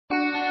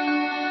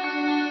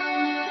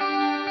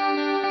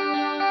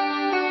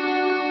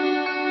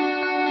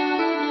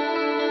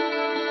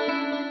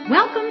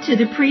Welcome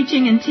to the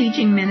preaching and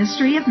teaching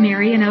ministry of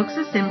Marion Oaks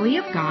Assembly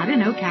of God in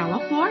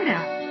Ocala,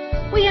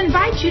 Florida. We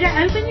invite you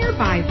to open your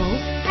Bible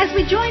as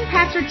we join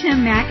Pastor Tim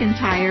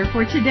McIntyre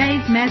for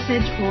today's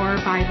message or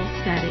Bible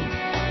study.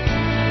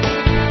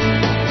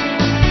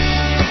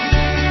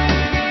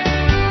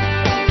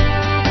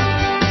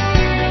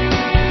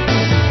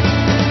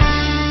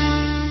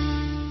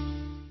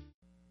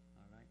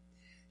 All right.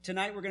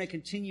 Tonight we're going to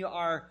continue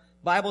our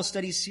Bible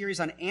study series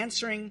on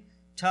answering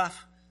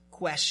tough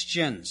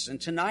questions.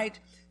 And tonight,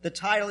 the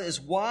title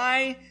is,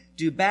 Why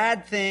Do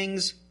Bad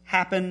Things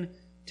Happen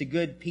to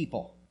Good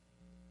People?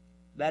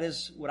 That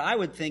is what I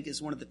would think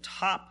is one of the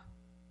top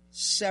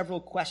several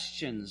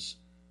questions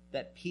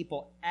that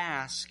people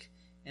ask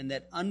and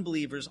that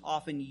unbelievers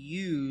often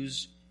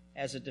use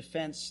as a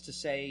defense to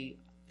say,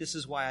 this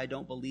is why I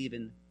don't believe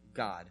in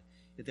God.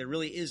 If there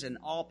really is an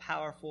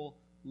all-powerful,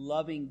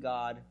 loving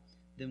God,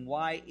 then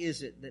why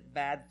is it that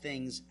bad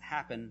things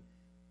happen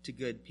to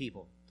good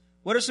people?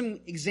 What are some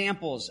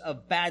examples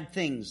of bad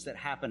things that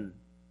happen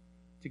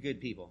to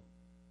good people?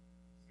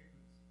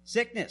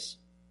 Sickness.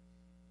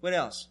 What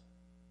else?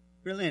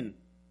 Berlin.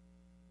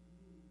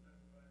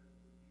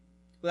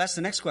 Well, that's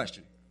the next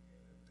question.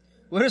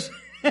 What is...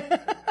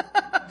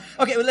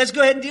 Okay, well, let's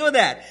go ahead and deal with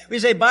that. We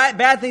say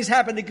bad things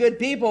happen to good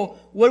people.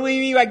 What do we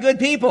mean by good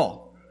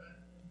people?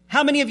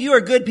 How many of you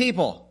are good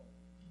people?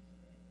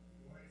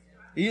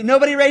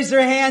 Nobody raised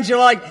their hands. You're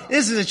like,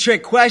 this is a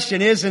trick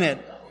question, isn't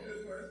it?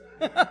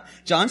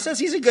 John says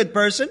he's a good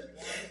person.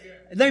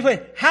 Let me put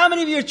it, how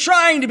many of you are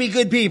trying to be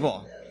good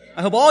people?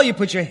 I hope all you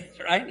put your hands,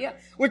 right? Yeah.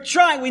 We're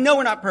trying. We know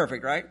we're not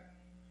perfect, right?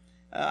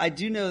 I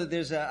do know that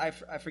there's I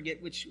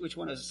forget which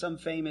one of some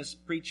famous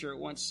preacher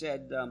once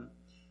said, the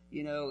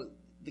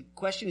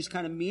question is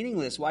kind of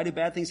meaningless. Why do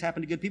bad things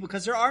happen to good people?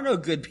 Because there are no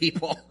good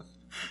people.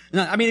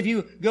 I mean, if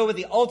you go with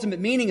the ultimate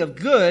meaning of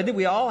good,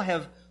 we all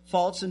have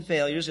faults and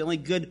failures. The only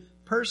good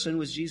person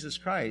was Jesus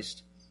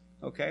Christ.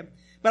 Okay?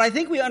 But I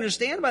think we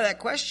understand by that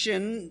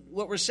question,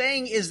 what we're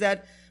saying is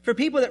that for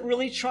people that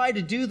really try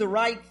to do the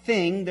right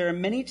thing, there are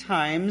many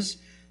times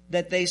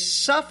that they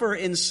suffer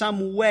in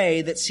some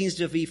way that seems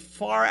to be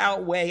far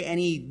outweigh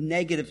any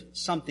negative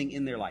something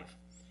in their life.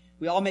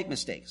 We all make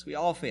mistakes. We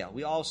all fail.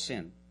 We all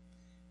sin.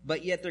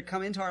 But yet there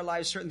come into our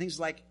lives certain things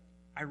like,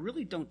 I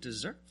really don't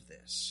deserve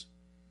this.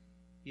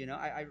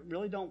 I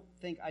really don't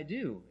think I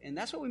do. And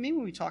that's what we mean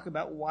when we talk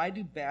about why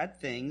do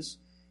bad things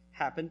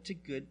happen to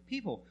good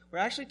people. We're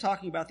actually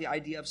talking about the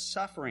idea of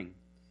suffering.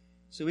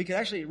 So we could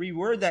actually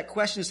reword that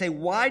question and say,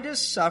 why does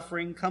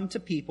suffering come to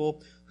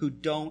people who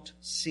don't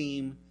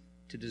seem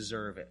to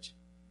deserve it?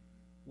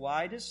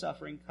 Why does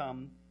suffering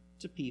come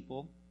to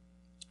people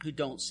who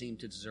don't seem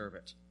to deserve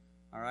it?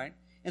 All right?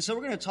 And so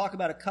we're going to talk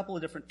about a couple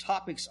of different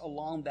topics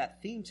along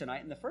that theme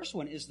tonight. And the first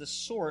one is the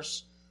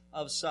source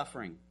of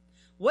suffering.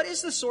 What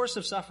is the source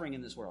of suffering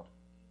in this world?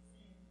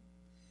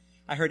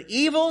 I heard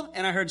evil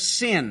and I heard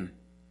sin.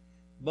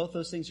 Both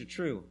those things are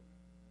true.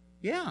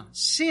 Yeah,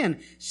 sin.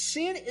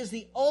 Sin is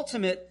the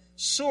ultimate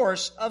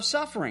source of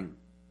suffering.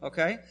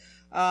 Okay?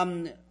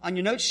 On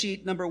your note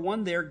sheet, number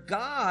 1 there,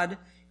 God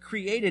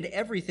created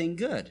everything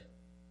good.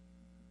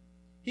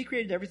 He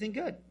created everything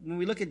good. When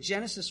we look at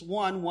Genesis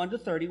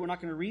 1:1-30, we're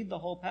not going to read the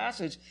whole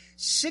passage.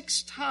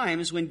 6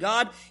 times when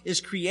God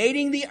is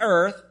creating the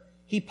earth,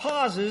 He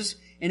pauses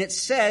and it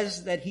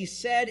says that He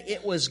said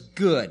it was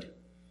good.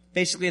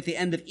 Basically at the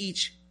end of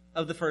each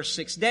of the first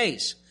 6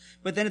 days.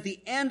 But then at the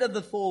end of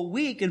the full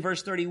week, in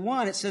verse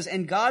 31, it says,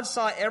 And God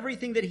saw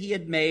everything that He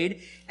had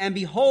made, and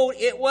behold,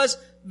 it was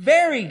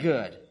very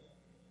good.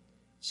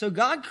 So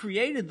God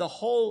created the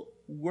whole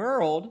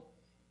world,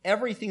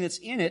 everything that's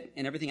in it,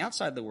 and everything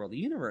outside the world, the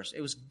universe. It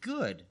was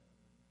good.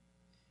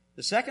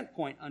 The second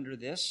point under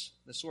this,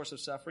 the source of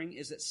suffering,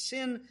 is that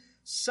sin,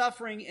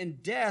 suffering,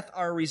 and death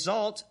are a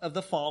result of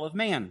the fall of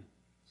man.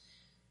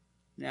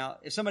 Now,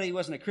 if somebody who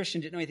wasn't a Christian,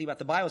 didn't know anything about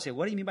the Bible, say,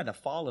 what do you mean by the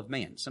fall of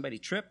man? Somebody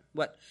trip?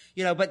 What?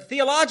 But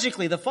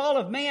theologically, the fall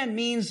of man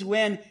means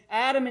when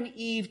Adam and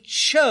Eve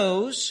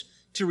chose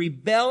to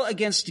rebel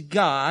against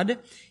God,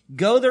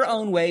 go their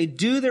own way,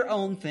 do their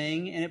own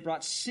thing, and it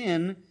brought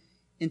sin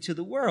into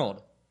the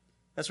world.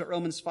 That's what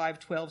Romans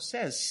 5:12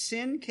 says.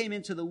 Sin came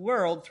into the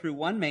world through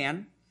one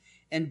man,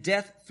 and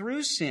death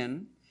through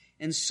sin,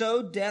 and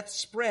so death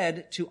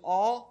spread to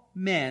all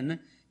men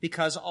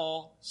because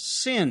all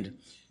sinned.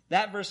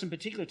 That verse in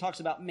particular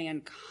talks about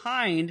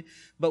mankind,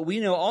 but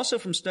we know also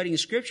from studying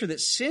Scripture that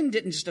sin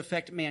didn't just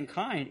affect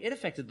mankind, it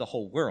affected the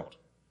whole world.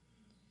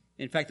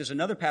 In fact, there's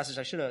another passage,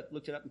 I should have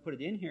looked it up and put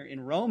it in here,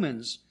 in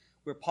Romans,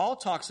 where Paul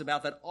talks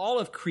about that all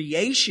of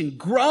creation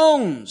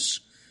groans,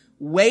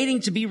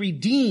 waiting to be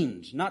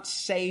redeemed, not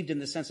saved in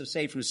the sense of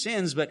saved from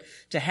sins, but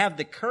to have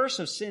the curse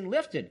of sin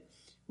lifted.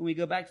 When we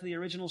go back to the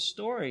original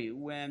story,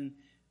 when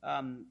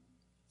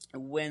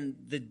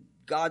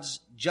God's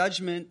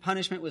judgment,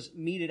 punishment was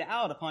meted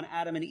out upon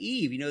Adam and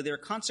Eve. There are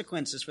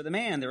consequences for the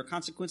man, there are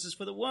consequences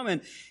for the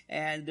woman,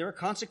 and there are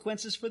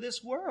consequences for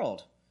this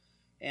world.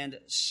 And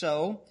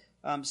so,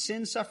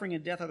 sin, suffering,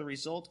 and death are the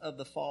result of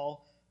the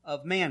fall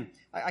of man.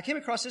 I came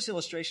across this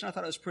illustration. I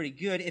thought it was pretty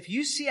good. If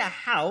you see a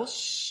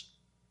house,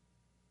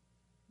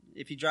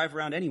 if you drive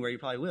around anywhere, you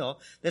probably will,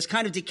 that's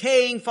kind of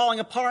decaying, falling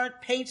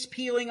apart, paint's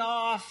peeling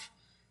off,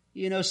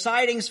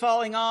 siding's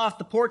falling off,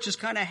 the porch is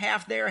kind of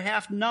half there,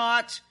 half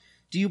not.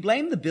 Do you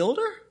blame the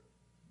builder?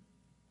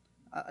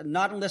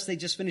 Not unless they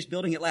just finished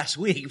building it last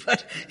week,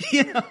 but,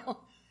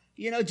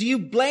 do you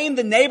blame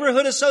the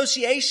neighborhood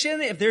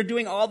association if they're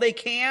doing all they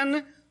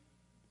can?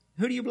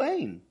 Who do you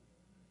blame?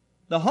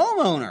 The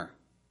homeowner,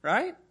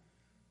 right?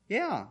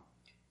 Yeah.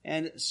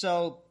 And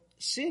so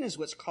sin is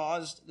what's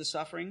caused the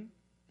suffering,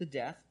 the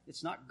death.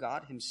 It's not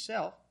God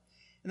himself.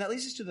 And that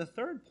leads us to the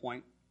third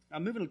point.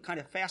 I'm moving kind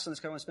of fast on this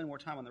because I want to spend more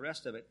time on the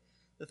rest of it.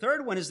 The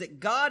third one is that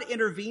God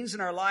intervenes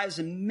in our lives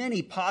in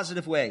many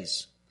positive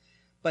ways,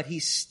 but he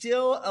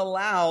still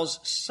allows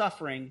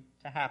suffering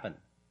to happen.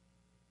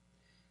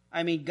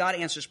 I mean, God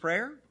answers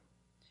prayer.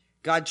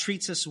 God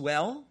treats us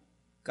well.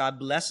 God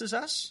blesses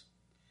us.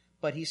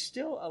 But he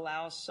still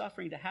allows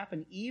suffering to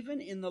happen even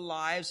in the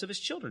lives of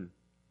his children.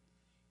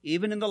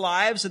 Even in the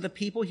lives of the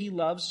people he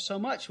loves so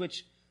much,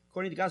 which,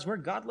 according to God's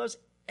word, God loves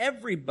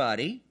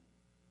everybody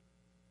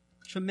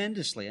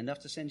tremendously, enough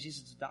to send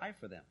Jesus to die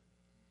for them.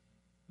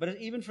 But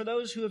even for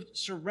those who have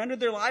surrendered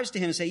their lives to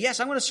him and say,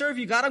 yes, I'm going to serve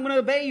you, God, I'm going to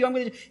obey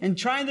you, and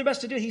trying their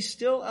best to do it, he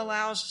still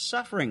allows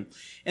suffering.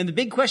 And the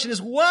big question is,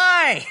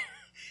 why?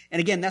 And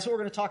again, that's what we're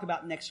going to talk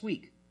about next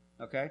week.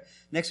 Okay?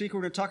 Next week,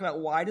 we're going to talk about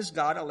why does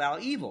God allow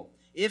evil?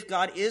 If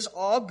God is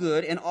all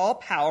good and all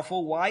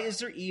powerful, why is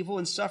there evil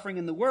and suffering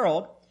in the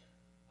world?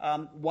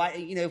 Why,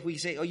 if we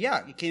say, oh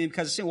yeah, it came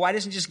because of sin, why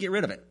doesn't he just get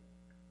rid of it?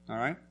 All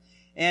right?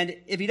 And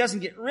if he doesn't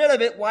get rid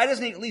of it, why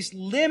doesn't he at least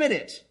limit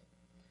it?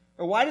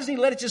 Or why doesn't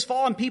he let it just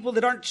fall on people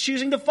that aren't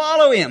choosing to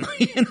follow him?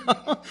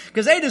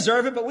 Because they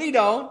deserve it, but we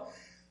don't.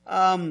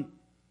 And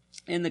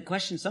the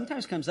question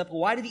sometimes comes up, well,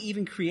 why did he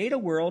even create a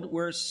world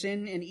where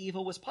sin and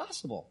evil was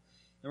possible?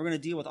 And we're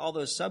going to deal with all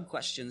those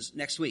sub-questions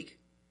next week.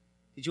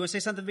 Did you want to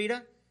say something,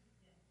 Vita?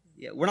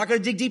 Yeah, we're not going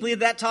to dig deeply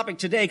into that topic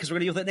today because we're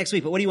going to deal with it next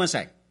week. But what do you want to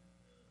say?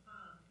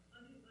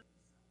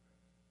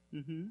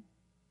 Mm-hmm.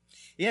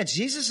 Yeah,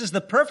 Jesus is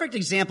the perfect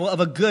example of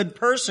a good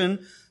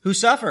person who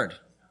suffered.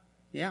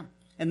 Yeah.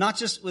 And not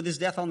just with his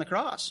death on the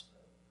cross.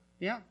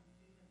 Yeah.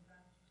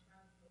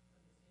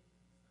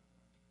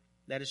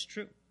 That is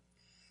true.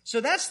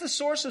 So that's the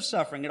source of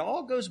suffering. It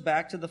all goes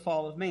back to the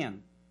fall of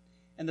man.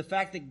 And the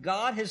fact that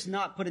God has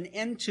not put an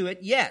end to it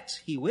yet.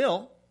 He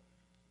will.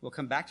 We'll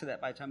come back to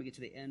that by the time we get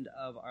to the end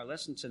of our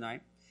lesson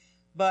tonight.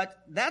 But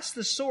that's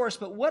the source.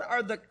 But what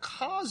are the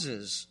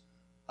causes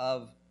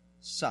of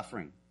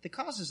suffering? The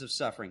causes of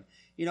suffering.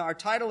 Our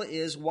title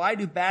is, Why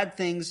Do Bad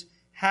Things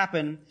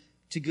Happen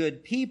to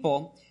Good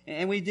People?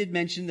 And we did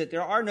mention that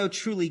there are no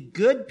truly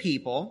good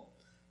people.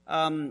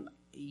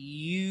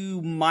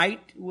 You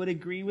would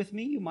agree with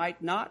me, you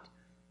might not.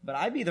 But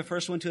I'd be the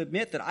first one to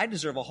admit that I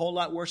deserve a whole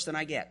lot worse than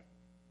I get.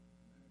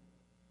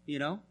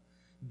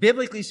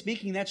 Biblically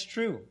speaking, that's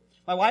true.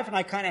 My wife and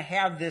I kind of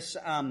have this,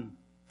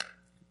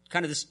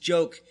 this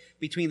joke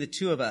between the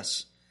two of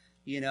us,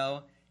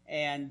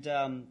 and,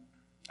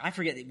 I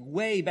forget,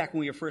 way back when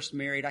we were first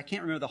married, I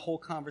can't remember the whole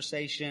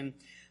conversation,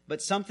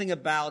 but something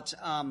about,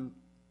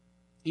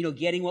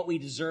 getting what we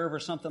deserve or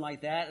something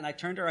like that. And I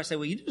turned to her, I said,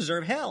 well, you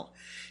deserve hell.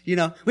 We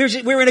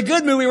were in a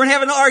good mood. We weren't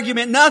having an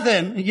argument,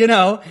 nothing,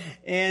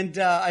 and,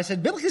 I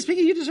said, biblically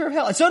speaking, you deserve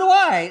hell. And so do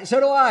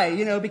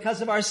I,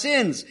 because of our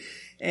sins.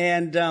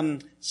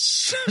 And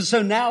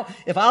so now,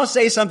 if I'll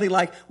say something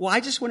like, well,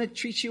 I just want to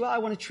treat you well. I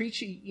want to treat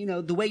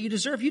you, the way you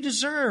deserve. You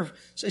deserve.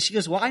 So she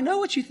goes, well, I know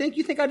what you think.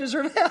 You think I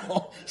deserve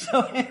hell.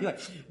 So anyway,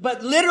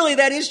 but literally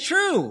that is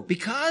true.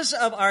 Because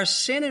of our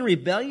sin and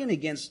rebellion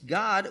against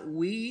God,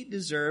 we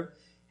deserve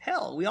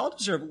hell. We all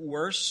deserve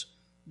worse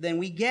than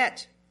we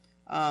get.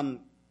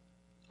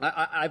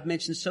 I've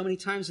mentioned so many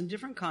times in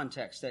different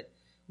contexts that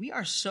we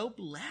are so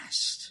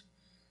blessed.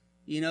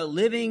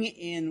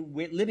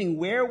 Living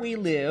where we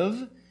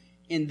live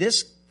in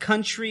this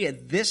country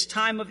at this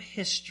time of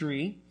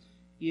history,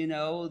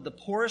 the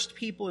poorest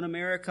people in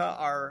America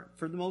are,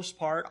 for the most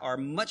part, are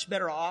much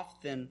better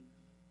off than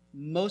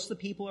most of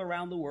the people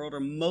around the world or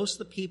most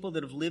of the people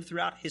that have lived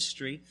throughout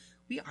history.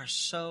 We are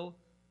so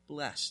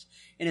blessed.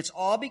 And it's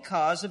all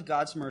because of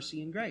God's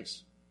mercy and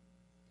grace.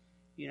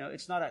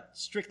 It's not a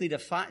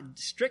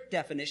strict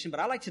definition, but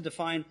I like to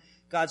define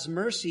God's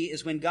mercy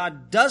is when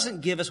God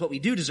doesn't give us what we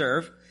do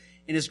deserve,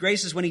 and his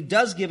grace is when he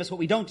does give us what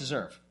we don't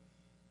deserve.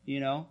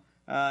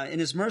 In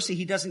his mercy,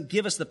 he doesn't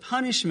give us the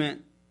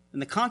punishment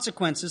and the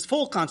consequences,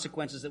 full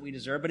consequences that we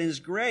deserve. But in his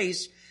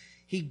grace,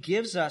 he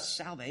gives us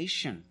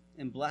salvation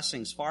and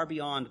blessings far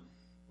beyond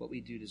what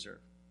we do deserve.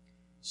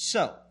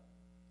 So,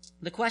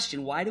 the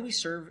question, why do we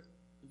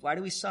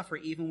suffer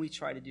even when we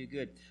try to do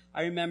good?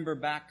 I remember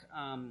back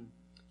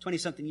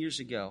 20-something years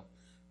ago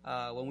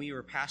when we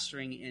were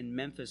pastoring in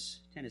Memphis,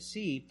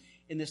 Tennessee,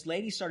 and this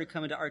lady started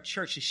coming to our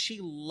church, and she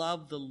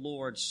loved the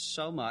Lord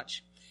so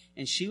much.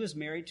 And she was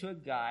married to a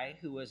guy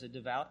who was a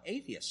devout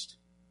atheist.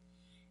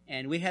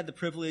 And we had the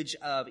privilege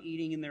of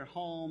eating in their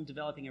home,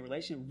 developing a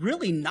relationship.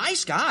 Really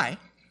nice guy.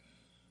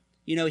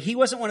 You know, he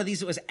wasn't one of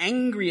these that was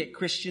angry at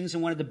Christians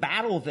and wanted to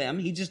battle them.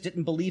 He just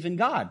didn't believe in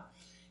God.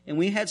 And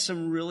we had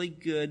some really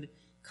good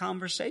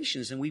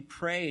conversations, and we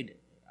prayed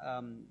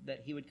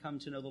that he would come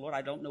to know the Lord.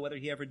 I don't know whether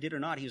he ever did or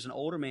not. He was an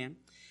older man.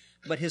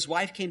 But his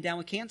wife came down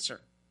with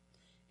cancer,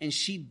 and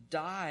she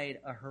died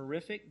a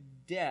horrific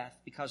death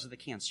because of the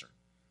cancer.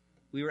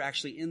 We were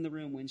actually in the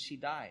room when she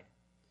died.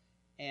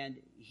 And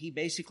he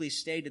basically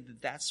stated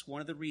that that's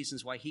one of the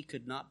reasons why he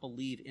could not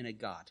believe in a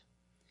God,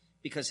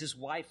 because his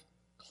wife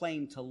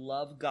claimed to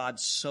love God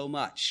so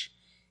much,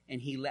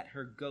 and he let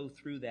her go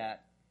through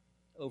that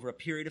over a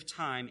period of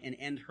time and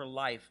end her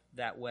life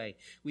that way.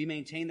 We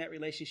maintained that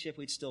relationship.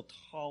 We'd still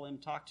call him,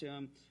 talk to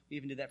him. We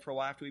even did that for a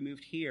while after we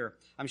moved here.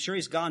 I'm sure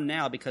he's gone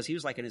now because he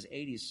was like in his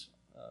 80s,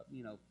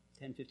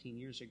 10, 15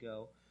 years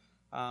ago.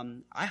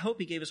 I hope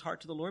he gave his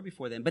heart to the Lord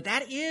before then. But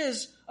that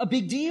is a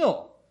big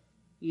deal.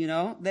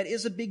 That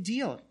is a big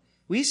deal.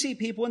 We see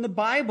people in the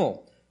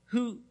Bible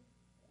who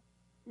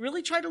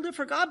really tried to live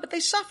for God, but they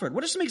suffered.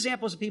 What are some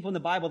examples of people in the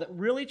Bible that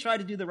really tried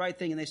to do the right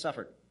thing and they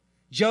suffered?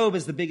 Job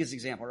is the biggest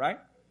example, right?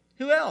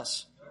 Who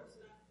else?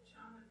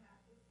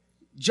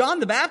 John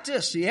the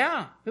Baptist,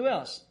 yeah. Who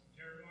else?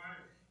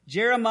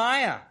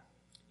 Jeremiah.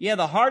 Yeah,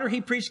 the harder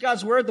he preached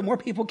God's word, the more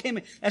people came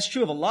in. That's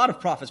true of a lot of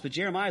prophets, but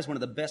Jeremiah is one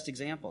of the best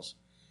examples.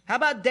 How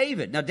about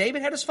David? Now,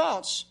 David had his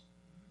faults,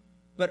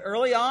 but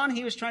early on,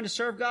 he was trying to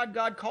serve God.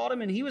 God called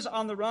him, and he was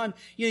on the run.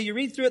 You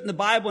read through it in the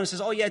Bible, and it says,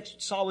 oh, yeah,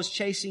 Saul was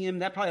chasing him.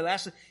 That probably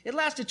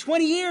lasted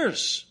 20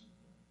 years.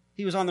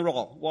 He was on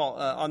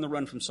the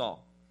run from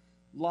Saul.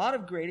 A lot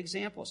of great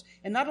examples.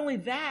 And not only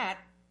that,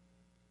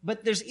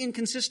 but there's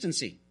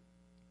inconsistency.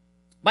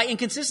 By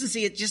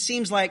inconsistency, it just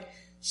seems like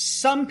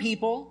some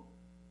people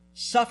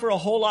suffer a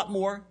whole lot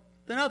more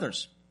than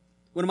others.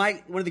 One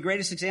of the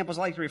greatest examples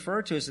I like to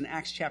refer to is in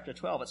Acts chapter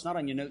 12. It's not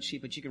on your note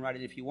sheet, but you can write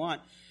it if you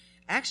want.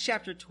 Acts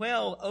chapter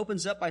 12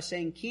 opens up by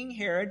saying King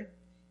Herod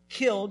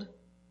killed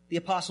the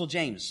apostle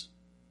James.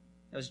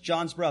 That was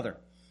John's brother.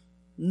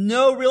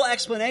 No real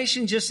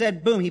explanation, just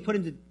said, boom, he put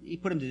him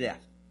to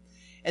death.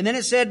 And then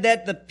it said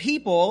that the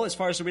people, as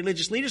far as the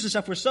religious leaders and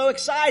stuff, were so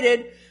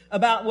excited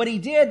about what he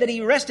did that he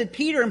arrested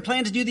Peter and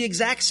planned to do the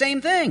exact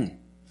same thing.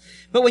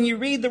 But when you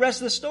read the rest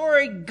of the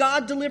story,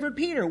 God delivered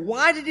Peter.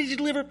 Why did he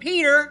deliver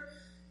Peter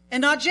and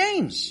not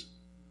James?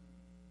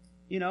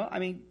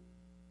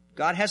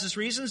 God has his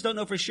reasons, don't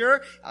know for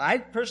sure. I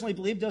personally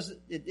believe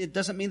it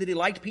doesn't mean that he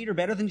liked Peter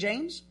better than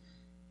James.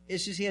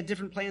 It's just he had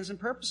different plans and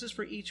purposes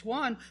for each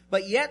one.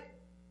 But yet,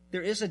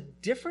 there is a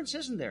difference,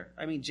 isn't there?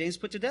 James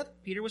put to death,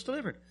 Peter was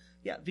delivered.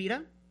 Yeah,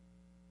 Vita?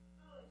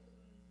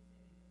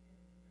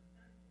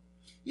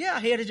 Yeah,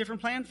 he had a different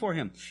plan for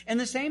him. And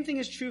the same thing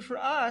is true for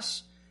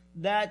us,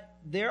 that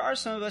there are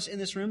some of us in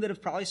this room that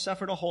have probably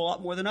suffered a whole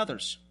lot more than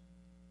others.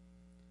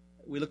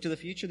 We look to the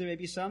future, there may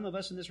be some of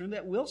us in this room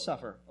that will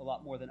suffer a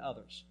lot more than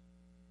others.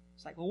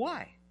 It's like, well,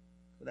 why?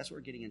 Well, that's what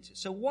we're getting into.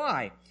 So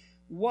why?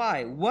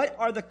 Why? What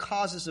are the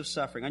causes of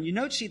suffering? On your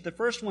note sheet, the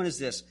first one is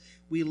this.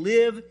 We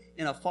live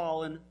in a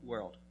fallen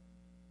world.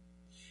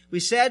 We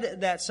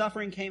said that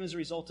suffering came as a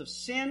result of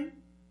sin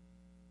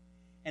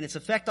and its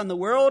effect on the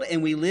world,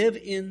 and we live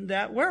in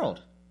that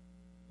world.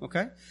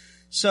 Okay?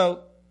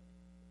 So,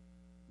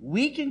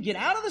 we can get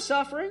out of the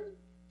suffering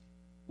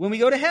when we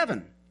go to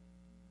heaven.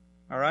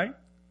 All right?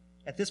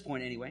 At this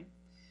point, anyway.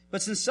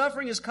 But since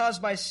suffering is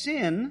caused by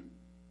sin,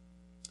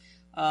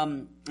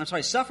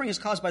 suffering is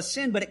caused by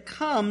sin, but it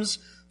comes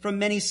from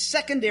many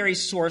secondary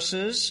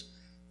sources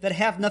that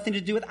have nothing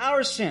to do with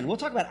our sin. We'll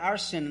talk about our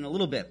sin in a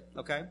little bit,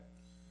 okay?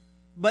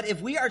 But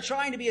if we are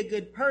trying to be a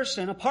good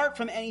person, apart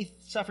from any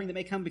suffering that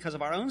may come because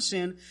of our own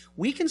sin,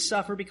 we can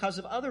suffer because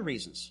of other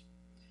reasons.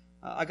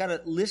 I got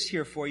a list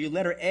here for you.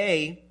 Letter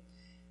A,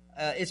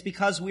 it's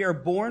because we are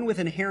born with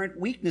inherent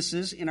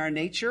weaknesses in our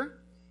nature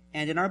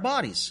and in our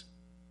bodies.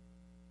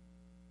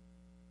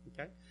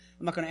 Okay?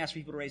 I'm not going to ask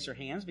people to raise their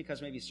hands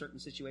because maybe certain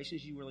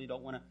situations you really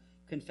don't want to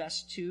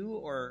confess to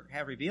or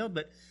have revealed,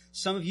 but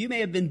some of you may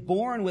have been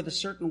born with a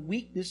certain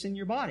weakness in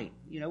your body.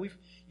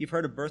 You've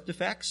heard of birth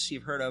defects.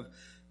 You've heard of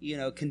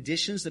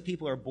conditions that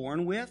people are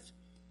born with.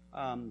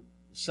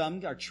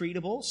 Some are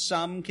treatable.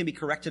 Some can be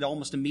corrected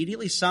almost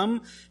immediately.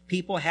 Some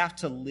people have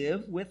to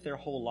live with their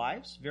whole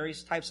lives,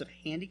 various types of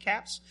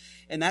handicaps.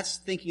 And that's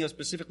thinking of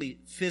specifically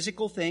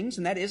physical things,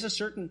 and that is a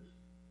certain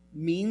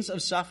means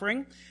of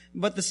suffering.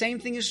 But the same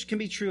thing can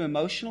be true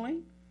emotionally.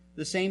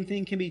 The same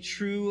thing can be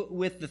true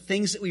with the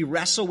things that we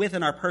wrestle with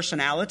in our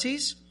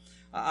personalities.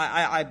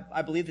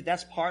 I believe that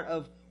that's part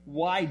of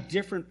why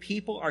different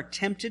people are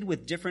tempted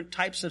with different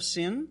types of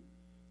sin.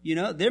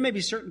 There may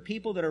be certain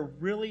people that are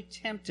really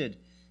tempted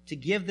to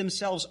give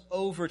themselves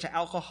over to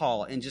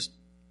alcohol and just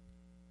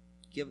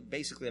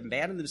basically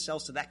abandon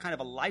themselves to that kind of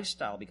a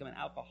lifestyle, become an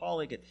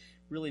alcoholic. It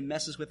really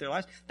messes with their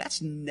lives.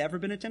 That's never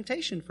been a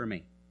temptation for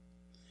me.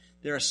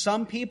 There are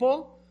some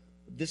people,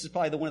 this is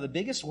probably one of the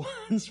biggest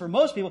ones for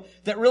most people,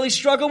 that really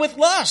struggle with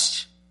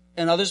lust,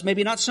 and others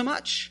maybe not so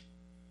much.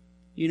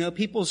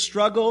 People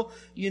struggle,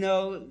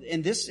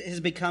 and this has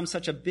become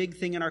such a big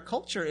thing in our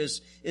culture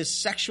is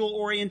sexual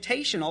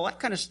orientation, all that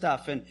kind of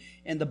stuff.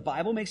 And the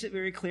Bible makes it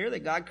very clear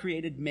that God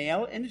created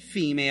male and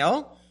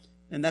female,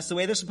 and that's the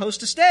way they're supposed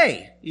to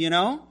stay,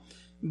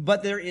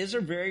 But there is a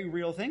very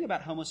real thing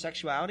about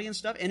homosexuality and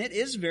stuff, and it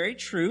is very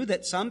true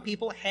that some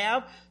people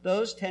have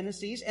those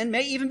tendencies and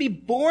may even be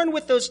born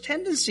with those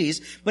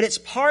tendencies, but it's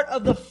part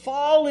of the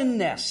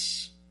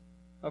fallenness,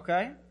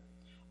 okay?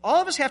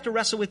 All of us have to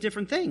wrestle with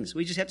different things.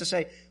 We just have to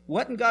say,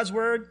 what in God's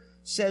Word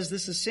says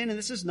this is sin and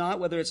this is not,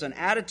 whether it's an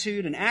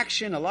attitude, an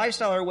action, a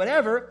lifestyle, or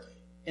whatever,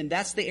 and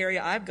that's the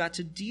area I've got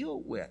to deal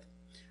with.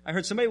 I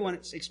heard somebody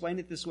once explain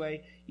it this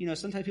way.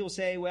 Sometimes people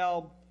say,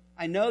 well,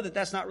 I know that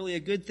that's not really a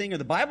good thing, or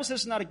the Bible says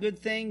it's not a good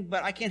thing,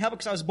 but I can't help it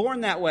because I was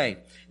born that way.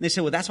 And they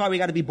say, well, that's why we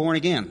got to be born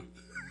again.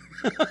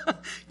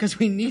 Because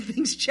we need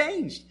things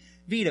changed.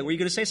 Vita, were you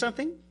going to say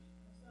something?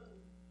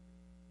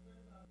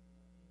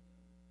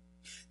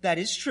 That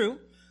is true.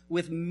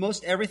 With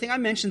most everything I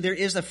mentioned, there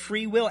is a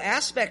free will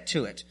aspect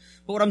to it.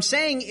 But what I'm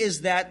saying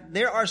is that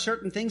there are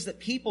certain things that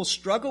people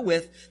struggle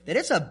with, that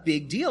it's a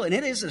big deal, and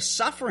it is a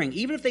suffering.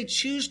 Even if they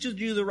choose to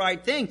do the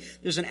right thing,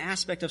 there's an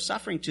aspect of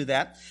suffering to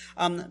that.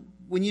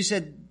 When you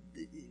said,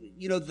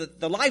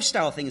 the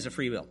lifestyle thing is a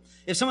free will.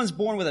 If someone's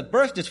born with a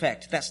birth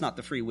defect, that's not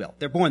the free will.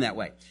 They're born that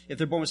way. If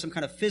they're born with some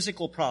kind of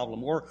physical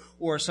problem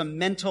or some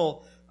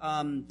mental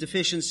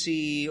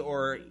deficiency,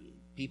 or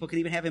people can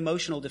even have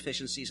emotional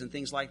deficiencies and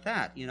things like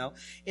that,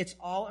 It's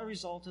all a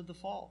result of the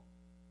fall,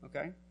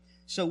 okay?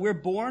 So we're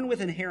born with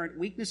inherent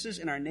weaknesses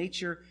in our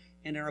nature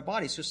and in our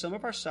body. So some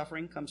of our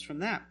suffering comes from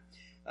that.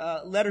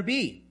 Letter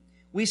B,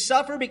 we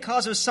suffer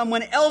because of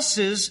someone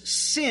else's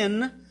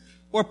sin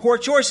or poor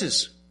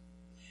choices.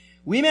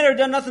 We may have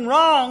done nothing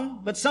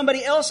wrong, but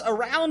somebody else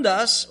around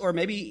us, or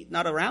maybe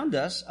not around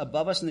us,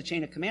 above us in the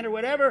chain of command or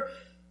whatever,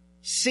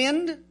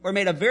 sinned or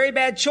made a very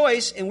bad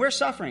choice, and we're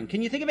suffering.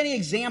 Can you think of any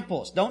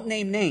examples? Don't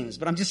name names,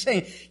 but I'm just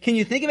saying, can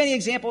you think of any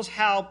examples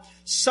how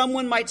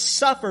someone might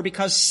suffer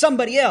because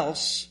somebody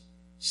else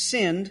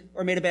sinned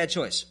or made a bad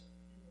choice?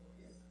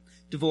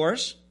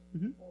 Divorce.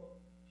 Mm-hmm.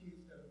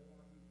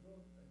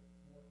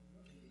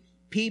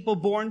 People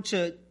born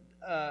to,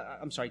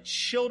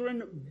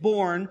 children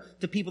born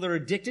to people that are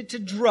addicted to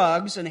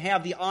drugs and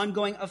have the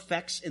ongoing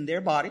effects in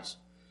their bodies.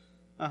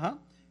 How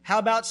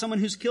about someone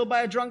who's killed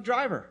by a drunk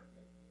driver?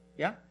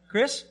 Yeah?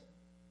 Chris?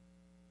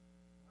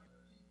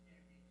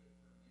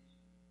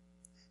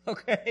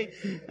 Okay.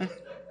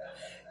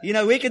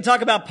 We can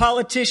talk about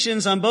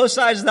politicians on both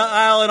sides of the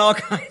aisle and all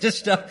kinds of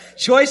stuff.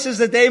 Choices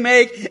that they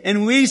make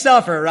and we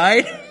suffer,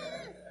 right?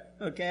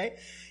 Okay.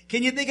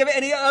 Can you think of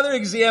any other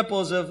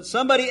examples of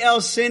somebody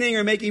else sinning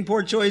or making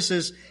poor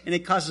choices and it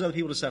causes other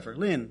people to suffer?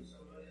 Lynn?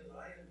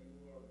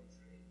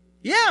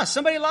 Yeah,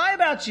 somebody lie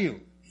about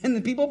you and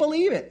the people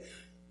believe it.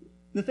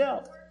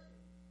 Nathel?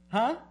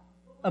 Huh?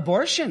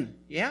 Abortion.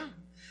 Yeah.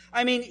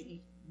 I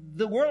mean,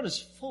 the world is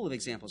full of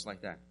examples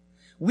like that.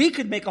 We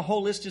could make a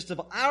whole list just of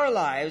our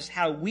lives,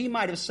 how we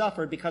might have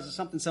suffered because of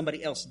something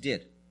somebody else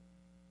did.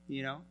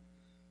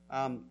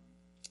 And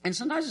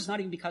sometimes it's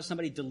not even because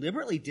somebody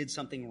deliberately did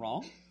something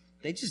wrong.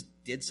 They just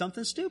did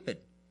something stupid.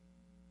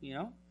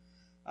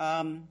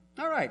 All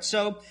right.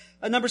 So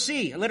letter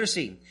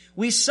C.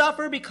 We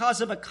suffer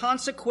because of a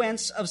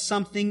consequence of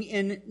something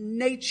in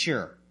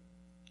nature.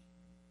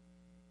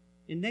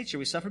 In nature.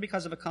 We suffer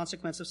because of a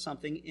consequence of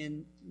something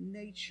in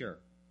nature.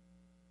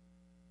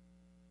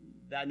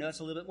 I know that's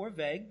a little bit more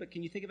vague, but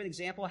can you think of an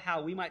example of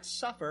how we might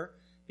suffer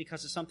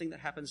because of something that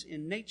happens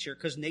in nature?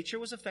 Because nature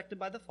was affected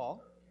by the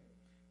fall.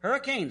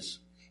 Hurricanes.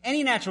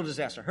 Any natural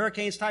disaster.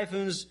 Hurricanes,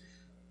 typhoons,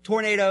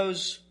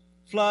 tornadoes,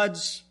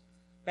 floods,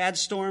 bad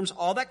storms,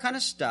 all that kind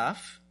of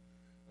stuff.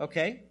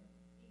 Okay?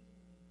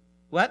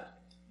 What?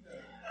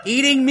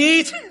 Eating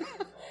meat?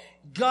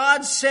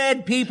 God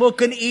said people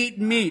can eat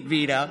meat,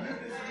 Vita.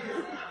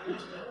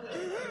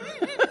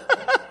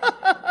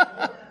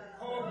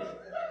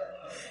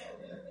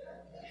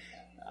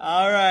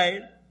 All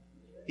right.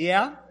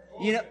 Yeah?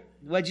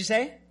 What'd you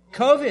say?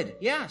 COVID.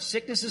 Yeah.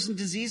 Sicknesses and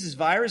diseases,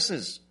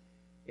 viruses.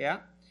 Yeah.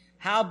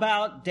 How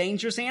about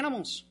dangerous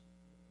animals?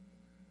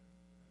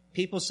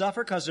 People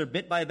suffer because they're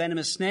bit by a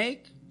venomous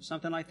snake,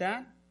 something like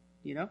that.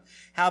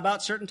 How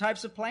about certain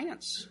types of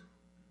plants?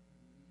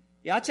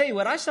 Yeah, I'll tell you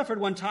what, I suffered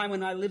one time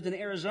when I lived in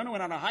Arizona,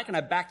 went on a hike, and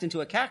I backed into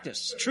a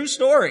cactus. True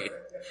story.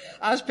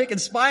 I was picking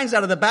spines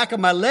out of the back of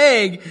my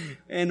leg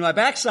and my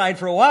backside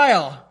for a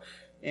while,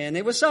 and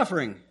it was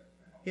suffering.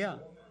 Yeah.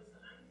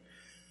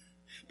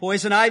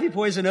 Poison ivy,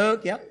 poison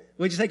oak. Yep.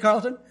 What'd you say,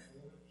 Carlton?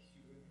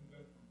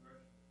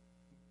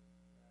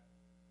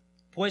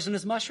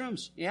 Poisonous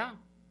mushrooms. Yeah.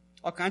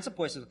 All kinds of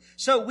poisons.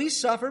 So we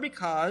suffer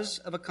because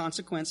of a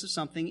consequence of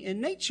something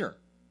in nature.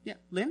 Yeah.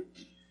 Lynn?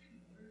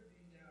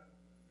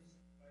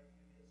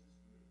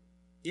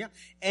 Yeah.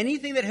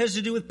 Anything that has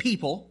to do with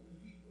people,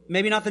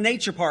 maybe not the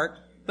nature part,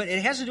 but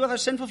it has to do with our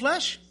sinful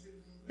flesh.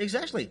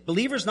 Exactly.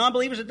 Believers,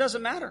 non-believers, it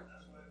doesn't matter.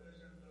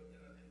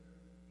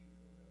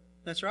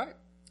 That's right.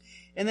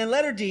 And then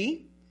letter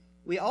D,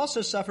 we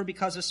also suffer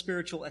because of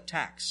spiritual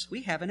attacks.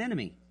 We have an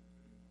enemy.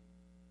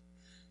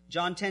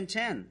 John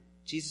 10:10,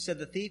 Jesus said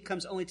the thief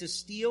comes only to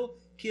steal,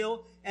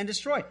 kill, and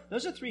destroy.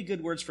 Those are 3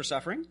 good words for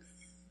suffering.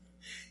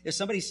 If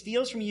somebody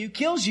steals from you,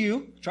 kills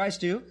you, tries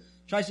to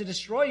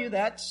destroy you,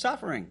 that's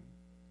suffering.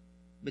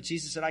 But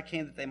Jesus said, I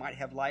came that they might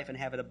have life and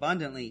have it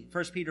abundantly.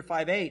 1 Peter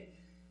 5:8,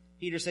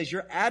 Peter says,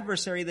 your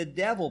adversary, the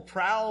devil,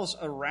 prowls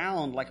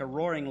around like a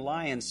roaring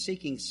lion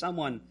seeking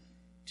someone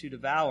to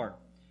devour.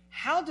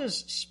 How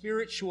does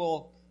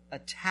spiritual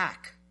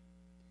attack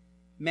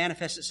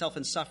manifest itself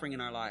in suffering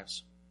in our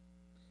lives?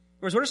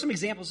 What are some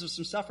examples of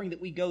some suffering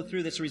that we go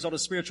through that's a result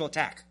of spiritual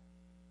attack?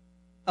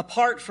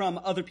 Apart from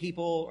other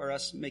people or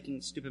us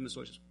making stupid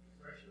mistakes.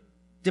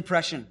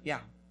 Depression, yeah.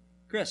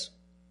 Chris?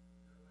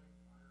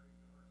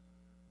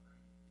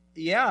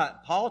 Yeah,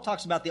 Paul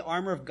talks about the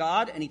armor of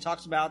God, and he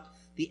talks about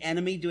the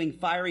enemy doing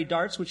fiery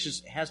darts, which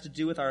has to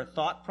do with our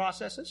thought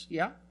processes.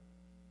 Yeah?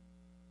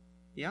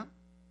 Yeah?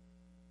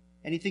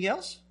 Anything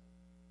else?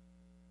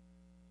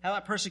 How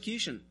about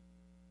persecution?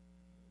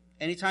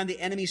 Anytime the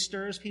enemy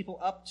stirs people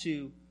up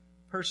to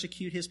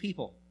persecute his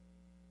people.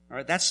 All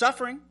right, that's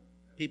suffering.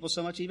 People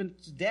so much even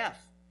to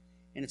death.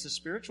 And it's a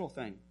spiritual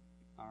thing.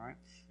 All right.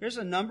 There's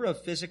a number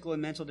of physical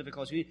and mental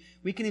difficulties.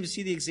 We can even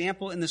see the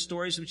example in the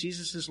stories of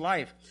Jesus'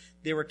 life.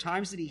 There were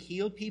times that he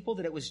healed people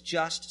that it was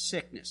just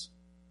sickness.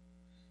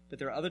 But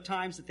there are other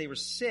times that they were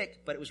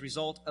sick, but it was a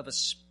result of a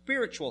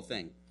spiritual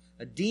thing.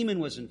 A demon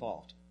was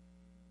involved.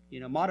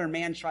 Modern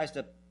man tries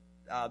to,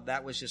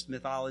 that was just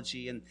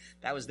mythology, and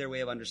that was their way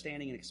of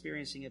understanding and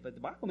experiencing it. But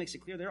the Bible makes it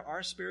clear there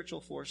are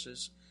spiritual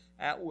forces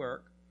at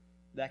work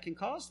that can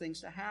cause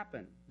things to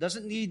happen.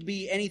 Doesn't need to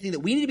be anything that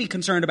we need to be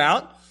concerned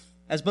about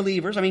as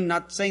believers. I mean,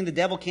 not saying the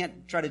devil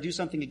can't try to do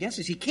something against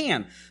us. He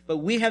can. But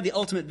we have the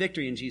ultimate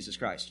victory in Jesus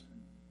Christ.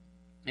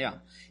 Yeah.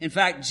 In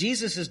fact,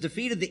 Jesus has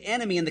defeated the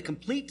enemy, and the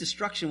complete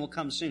destruction will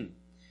come soon.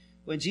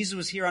 When Jesus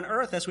was here on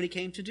earth, that's what he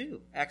came to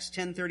do. Acts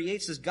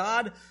 10:38 says,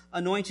 God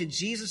anointed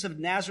Jesus of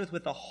Nazareth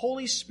with the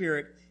Holy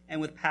Spirit and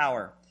with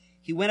power.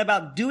 He went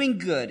about doing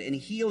good and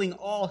healing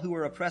all who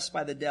were oppressed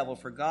by the devil,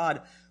 for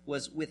God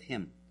was with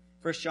him.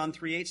 1 John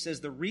 3:8 says,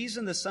 the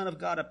reason the Son of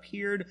God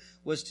appeared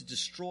was to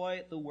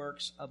destroy the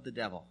works of the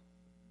devil.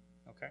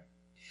 Okay?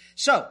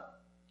 So,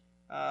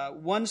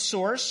 one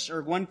source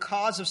or one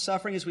cause of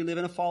suffering is we live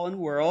in a fallen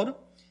world.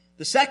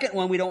 The second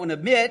one we don't want to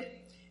admit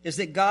is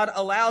that God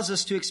allows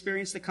us to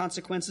experience the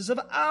consequences of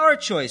our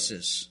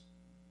choices.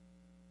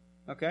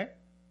 Okay?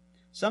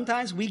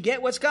 Sometimes we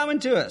get what's coming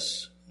to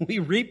us. We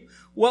reap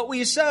what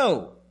we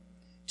sow.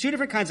 2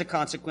 different kinds of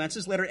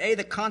consequences. Letter A,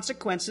 the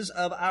consequences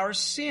of our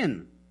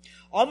sin.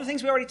 All the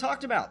things we already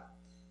talked about.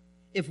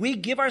 If we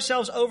give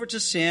ourselves over to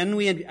sin,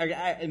 we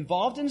are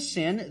involved in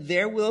sin,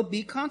 there will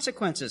be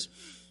consequences.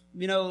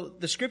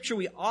 The scripture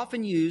we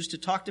often use to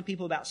talk to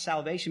people about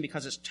salvation,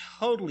 because it's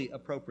totally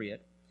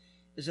appropriate,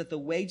 is that the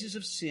wages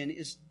of sin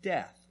is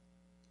death,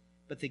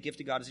 but the gift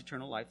of God is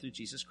eternal life through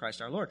Jesus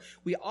Christ our Lord.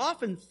 We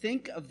often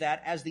think of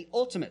that as the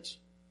ultimate,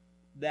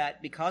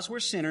 that because we're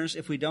sinners,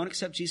 if we don't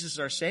accept Jesus as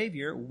our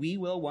Savior, we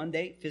will one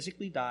day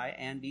physically die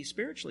and be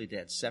spiritually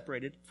dead,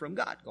 separated from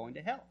God, going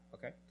to hell.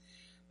 Okay?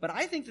 But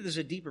I think that there's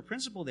a deeper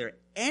principle there.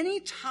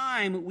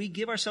 Anytime we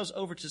give ourselves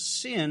over to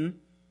sin,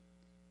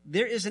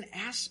 there is an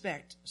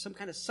aspect,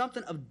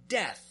 something of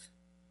death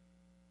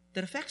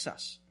that affects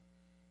us.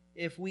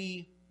 If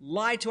we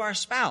lie to our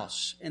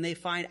spouse and they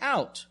find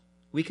out,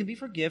 we can be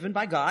forgiven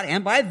by God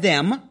and by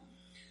them,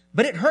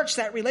 but it hurts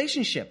that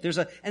relationship. There's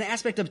an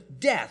aspect of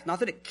death. Not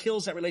that it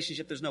kills that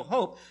relationship, there's no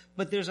hope,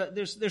 but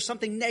there's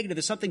something negative.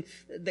 There's something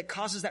that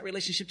causes that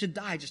relationship to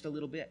die just a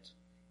little bit.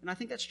 And I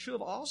think that's true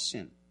of all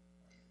sin.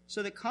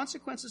 So the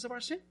consequences of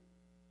our sin.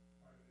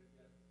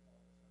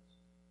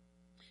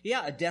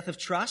 Yeah, a death of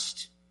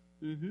trust.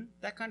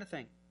 That kind of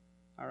thing.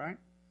 All right?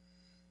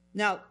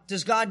 Now,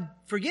 does God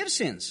forgive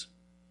sins?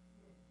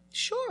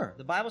 Sure.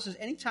 The Bible says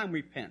anytime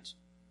we repent,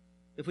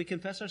 if we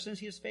confess our sins,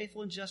 he is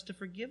faithful and just to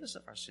forgive us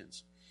of our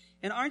sins.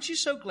 And aren't you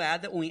so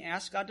glad that when we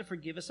ask God to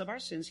forgive us of our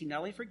sins, he not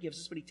only forgives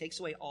us, but he takes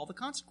away all the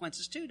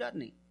consequences too,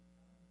 doesn't he?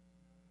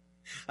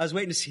 I was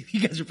waiting to see if you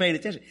guys are paying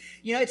attention.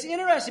 It's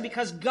interesting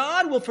because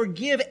God will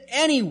forgive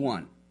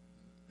anyone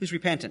who's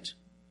repentant.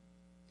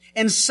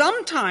 And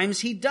sometimes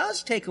he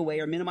does take away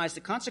or minimize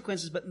the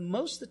consequences, but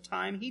most of the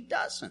time he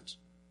doesn't.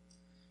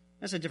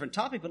 That's a different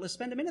topic, but let's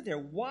spend a minute there.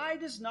 Why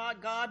does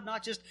God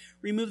not just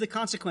remove the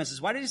consequences?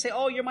 Why did he say,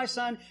 oh, you're my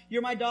son,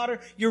 you're my daughter,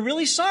 you're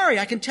really sorry,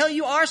 I can tell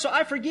you are, so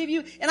I forgive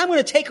you, and I'm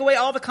going to take away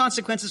all the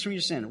consequences from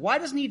your sin? Why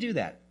doesn't he do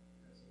that?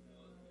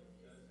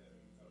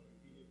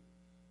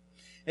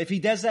 If he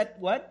does that,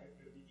 what?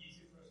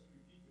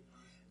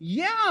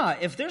 Yeah,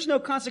 if there's no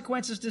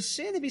consequences to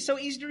sin, it'd be so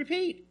easy to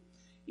repeat.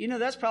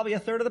 That's probably a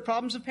third of the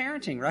problems of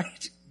parenting,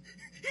 right?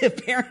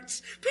 If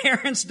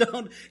parents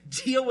don't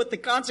deal with the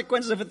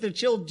consequences of what their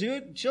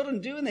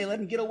children do, and they let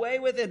them get away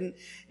with it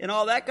and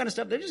all that kind of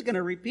stuff, they're just going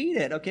to repeat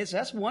it. Okay, so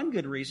that's one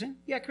good reason.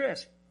 Yeah,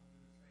 Chris.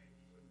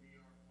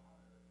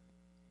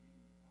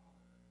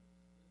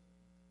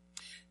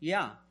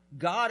 Yeah,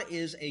 God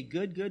is a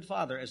good, good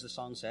father, as the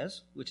song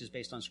says, which is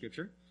based on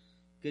Scripture.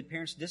 Good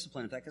parents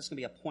discipline. In fact, that's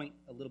going to be a point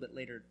a little bit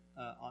later.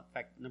 In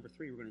fact, number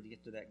 3, we're going to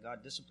get to that.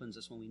 God disciplines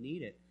us when we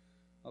need it.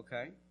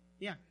 Okay?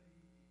 Yeah.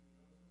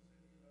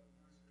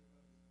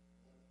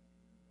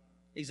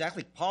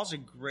 Exactly. Paul's a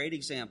great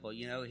example.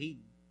 You know, he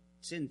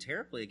sinned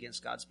terribly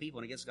against God's people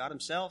and against God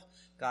himself.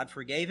 God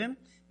forgave him,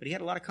 but he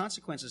had a lot of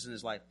consequences in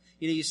his life.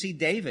 You know, you see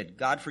David.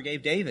 God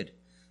forgave David,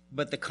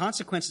 but the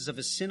consequences of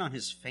his sin on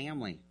his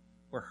family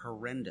were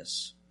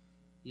horrendous.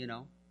 You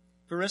know.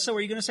 Marissa,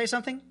 were you going to say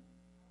something?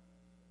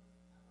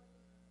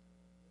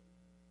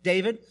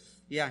 David?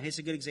 Yeah, he's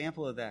a good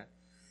example of that.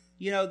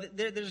 You know,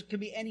 there could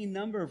be any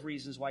number of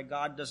reasons why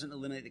God doesn't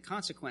eliminate the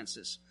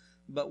consequences.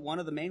 But one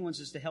of the main ones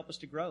is to help us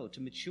to grow,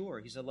 to mature.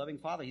 He's a loving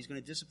father. He's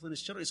going to discipline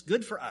his children. It's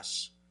good for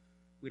us.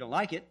 We don't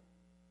like it,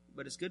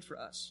 but it's good for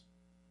us.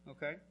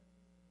 Okay?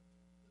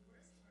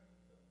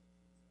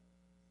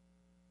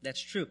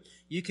 That's true.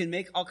 You can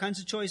make all kinds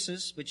of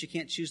choices, but you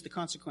can't choose the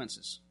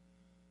consequences.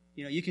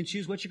 You know, you can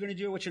choose what you're going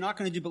to do or what you're not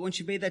going to do, but once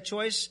you made that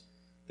choice,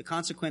 the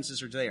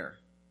consequences are there.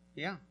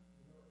 Yeah.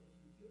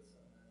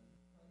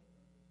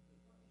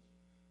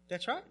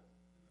 That's right.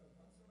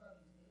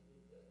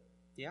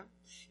 Yeah.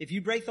 If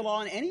you break the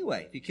law in any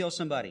way, if you kill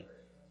somebody,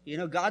 you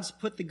know, God's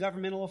put the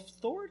governmental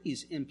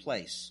authorities in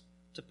place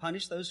to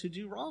punish those who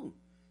do wrong.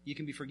 You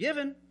can be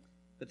forgiven,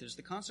 but there's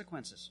the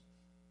consequences.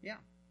 Yeah.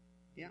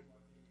 Yeah.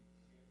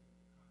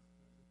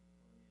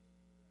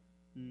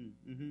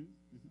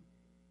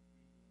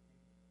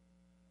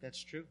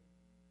 That's true.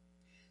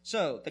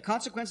 So, the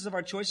consequences of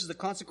our choices, the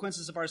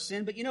consequences of our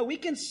sin, but you know, we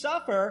can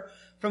suffer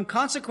from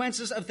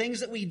consequences of things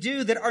that we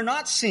do that are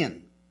not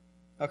sin.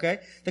 Okay?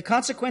 The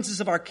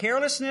consequences of our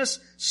carelessness,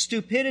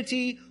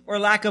 stupidity, or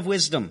lack of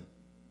wisdom.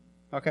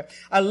 Okay?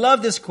 I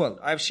love this quote.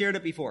 I've shared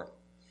it before.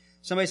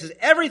 Somebody says,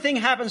 everything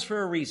happens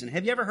for a reason.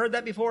 Have you ever heard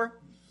that before?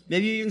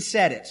 Maybe you even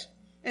said it.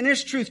 And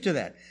there's truth to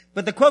that.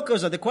 But the quote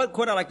goes on. The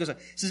quote I like goes on.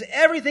 It says,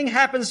 everything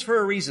happens for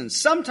a reason.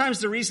 Sometimes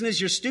the reason is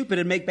you're stupid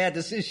and make bad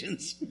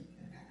decisions.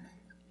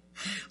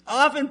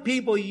 Often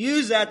people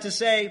use that to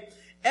say,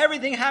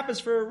 everything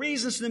happens for a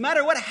reason. So no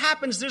matter what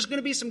happens, there's going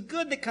to be some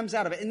good that comes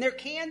out of it. And there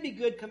can be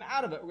good come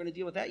out of it. We're going to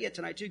deal with that yet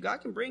tonight too.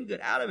 God can bring good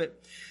out of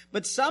it.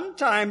 But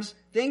sometimes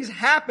things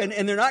happen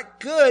and they're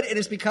not good. And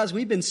it's because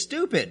we've been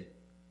stupid.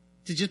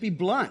 To just be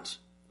blunt.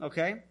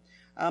 Okay?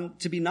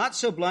 To be not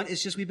so blunt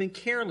is just we've been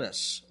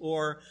careless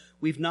or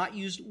we've not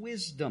used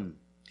wisdom.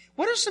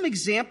 What are some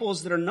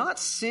examples that are not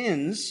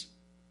sins,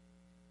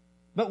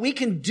 but we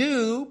can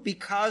do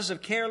because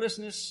of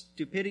carelessness,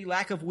 stupidity,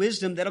 lack of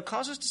wisdom that'll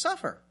cause us to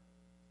suffer?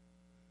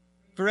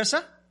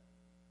 Marissa?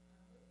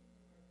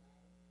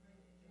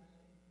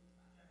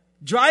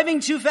 Driving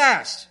too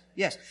fast.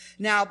 Yes.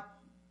 Now,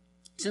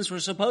 since we're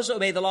supposed to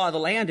obey the law of the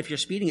land, if you're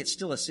speeding, it's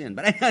still a sin.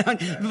 But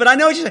I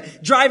know what you're saying.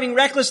 Driving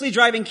recklessly,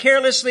 driving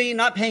carelessly,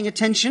 not paying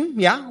attention.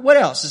 Yeah. What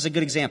else is a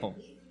good example?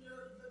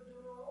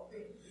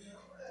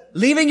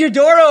 Leaving your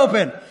door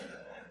open.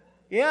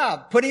 Yeah.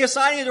 Putting a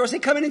sign on your door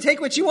saying, come in and take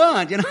what you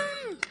want. You know,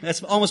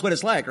 that's almost what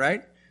it's like,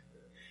 right?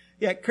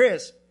 Yeah.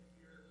 Chris.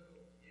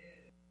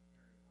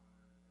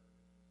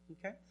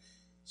 Okay.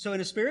 So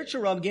in a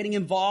spiritual realm, getting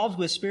involved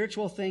with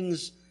spiritual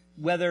things,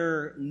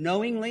 whether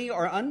knowingly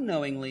or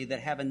unknowingly, that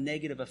have a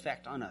negative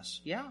effect on us.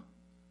 Yeah.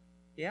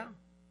 Yeah.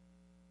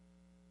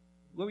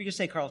 What were you going to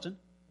say, Carlton?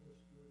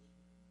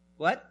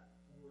 What?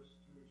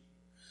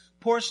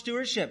 Poor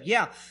stewardship.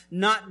 Yeah.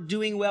 Not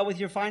doing well with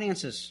your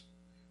finances.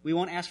 We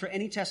won't ask for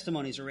any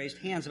testimonies or raised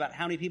hands about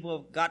how many people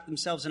have got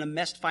themselves in a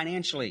mess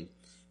financially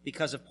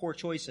because of poor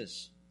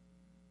choices.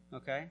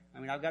 Okay? I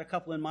mean, I've got a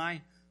couple in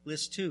my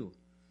list too.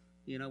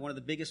 You know, one of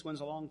the biggest ones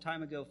a long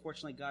time ago,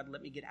 fortunately, God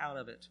let me get out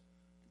of it.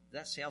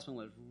 That salesman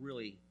was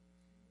really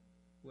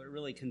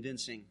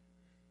convincing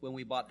when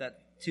we bought that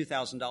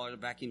 $2,000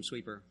 vacuum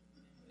sweeper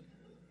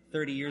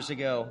 30 years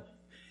ago.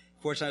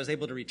 Fortunately, I was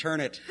able to return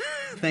it.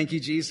 Thank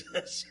you,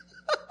 Jesus.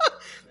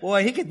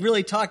 Boy, he could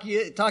really talk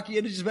you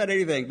into just about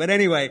anything. But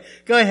anyway,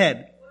 go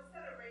ahead. Was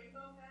that a rainbow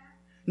hat?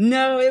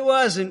 No, it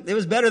wasn't. It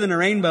was better than a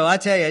rainbow, I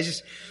tell you.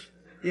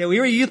 Yeah,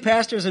 we were youth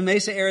pastors in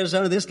Mesa,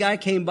 Arizona. This guy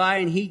came by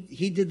and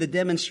he did the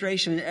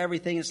demonstration and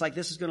everything. It's like,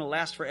 this is going to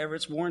last forever.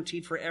 It's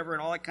warranted forever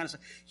and all that kind of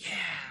stuff.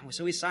 Yeah.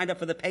 So we signed up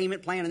for the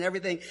payment plan and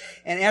everything.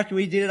 And after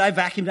we did it, I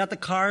vacuumed out the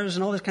cars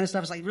and all this kind of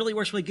stuff. It's like, it really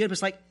works really good. But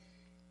it's like,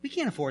 we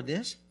can't afford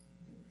this.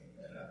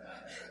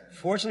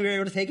 Fortunately, we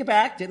were able to take it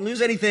back. Didn't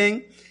lose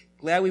anything.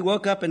 Glad we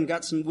woke up and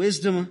got some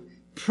wisdom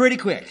pretty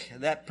quick.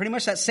 Pretty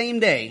much that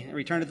same day. And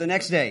returned it the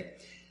next day.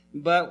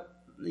 But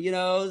you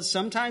know,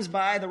 sometimes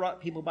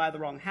people buy the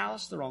wrong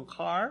house, the wrong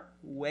car,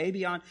 way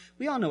beyond.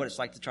 We all know what it's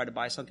like to try to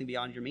buy something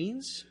beyond your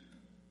means.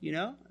 You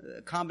know,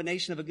 a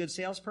combination of a good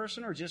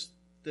salesperson or just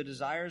the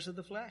desires of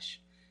the flesh.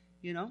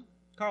 You know,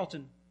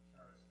 Carlton.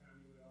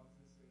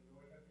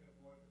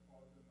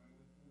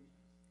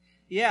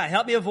 Yeah,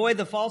 help me avoid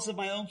the faults of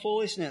my own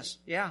foolishness.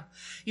 Yeah.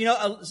 You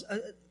know,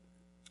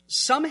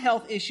 some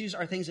health issues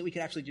are things that we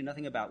could actually do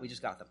nothing about. We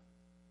just got them.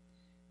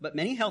 But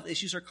many health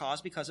issues are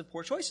caused because of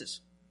poor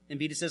choices. And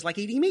Vita says, like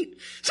eating meat.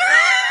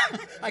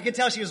 I could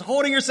tell she was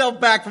holding herself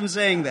back from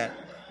saying that.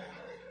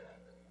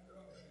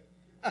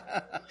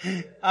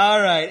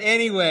 All right.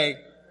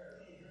 Anyway.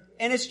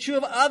 And it's true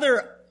of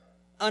other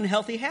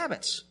unhealthy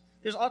habits.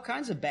 There's all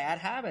kinds of bad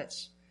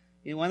habits.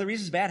 You know, one of the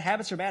reasons bad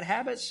habits are bad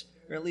habits,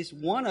 or at least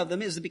one of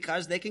them, is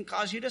because they can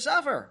cause you to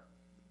suffer.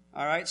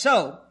 All right.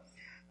 So,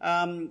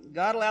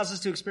 God allows us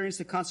to experience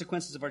the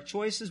consequences of our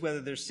choices,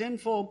 whether they're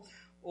sinful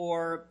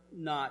or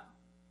not.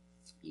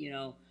 You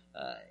know,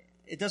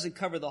 it doesn't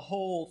cover the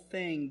whole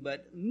thing,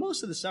 but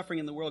most of the suffering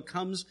in the world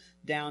comes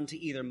down to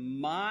either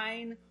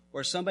mine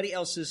or somebody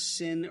else's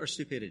sin or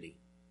stupidity.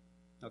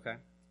 Okay?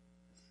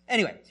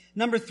 Anyway,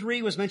 number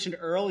 3 was mentioned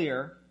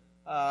earlier,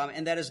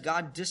 and that is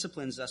God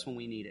disciplines us when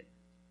we need it.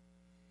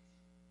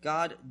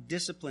 God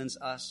disciplines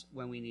us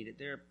when we need it.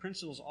 There are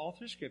principles all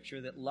through Scripture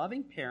that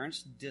loving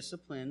parents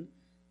discipline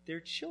their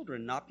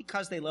children, not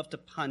because they love to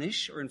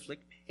punish or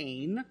inflict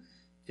pain,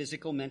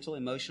 physical, mental,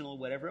 emotional,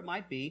 whatever it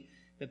might be,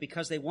 but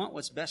because they want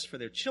what's best for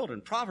their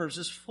children. Proverbs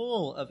is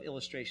full of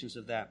illustrations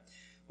of that.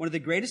 One of the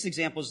greatest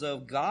examples, though,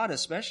 of God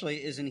especially,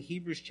 is in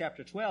Hebrews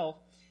chapter 12,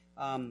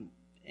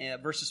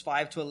 verses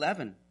 5 to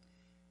 11.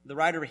 The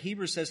writer of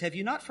Hebrews says, "Have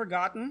you not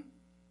forgotten,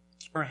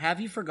 or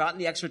have you forgotten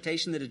the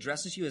exhortation that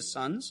addresses you as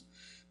sons?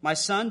 My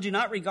son, do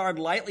not regard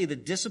lightly the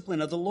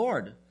discipline of the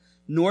Lord,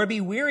 nor be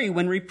weary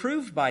when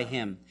reproved by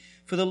him.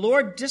 For the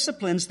Lord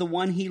disciplines the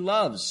one he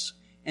loves,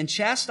 and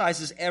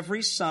chastises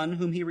every son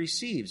whom he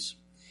receives.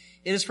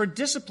 It is for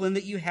discipline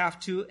that you have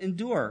to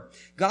endure.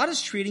 God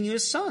is treating you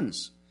as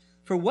sons.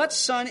 For what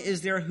son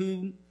is there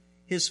whom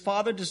his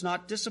father does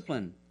not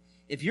discipline?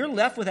 If you're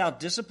left without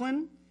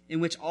discipline, in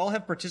which all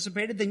have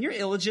participated, then you're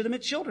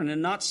illegitimate children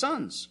and not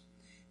sons.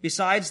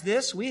 Besides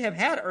this, we have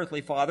had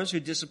earthly fathers who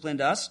disciplined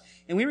us,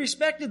 and we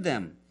respected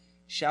them.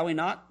 Shall we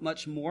not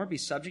much more be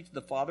subject to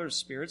the Father of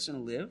spirits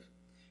and live?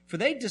 For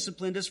they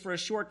disciplined us for a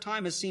short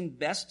time as seemed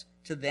best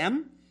to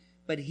them,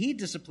 but he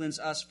disciplines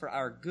us for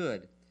our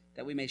good,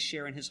 that we may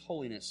share in his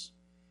holiness.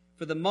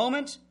 For the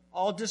moment,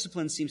 all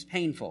discipline seems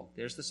painful,"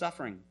 there's the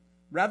suffering,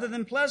 "rather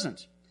than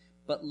pleasant,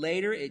 but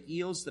later it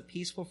yields the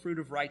peaceful fruit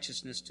of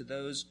righteousness to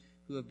those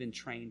who have been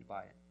trained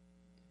by it."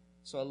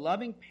 So a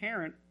loving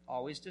parent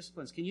always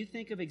disciplines. Can you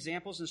think of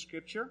examples in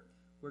Scripture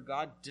where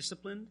God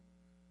disciplined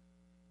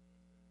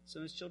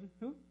some of his children?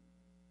 Who?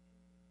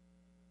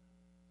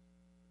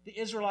 The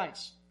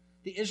Israelites.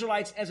 The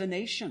Israelites as a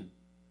nation.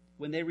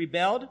 When they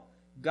rebelled,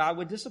 God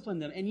would discipline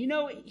them. And you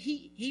know,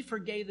 he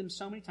forgave them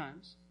so many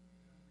times.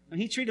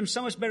 And he treated them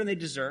so much better than they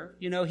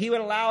deserved. You know, he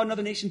would allow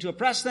another nation to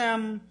oppress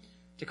them,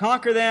 to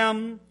conquer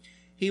them.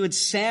 He would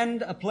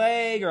send a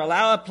plague or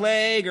allow a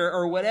plague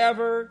or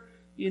whatever.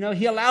 You know,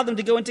 he allowed them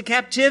to go into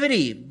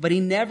captivity, but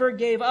he never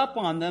gave up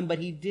on them, but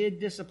he did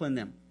discipline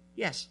them.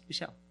 Yes,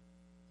 Michelle.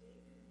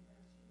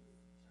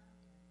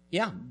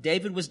 Yeah,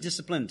 David was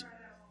disciplined.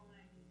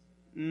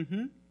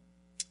 Mm-hmm.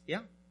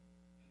 Yeah.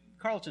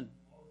 Carlton.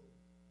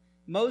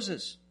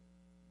 Moses.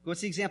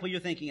 What's the example you're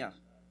thinking of?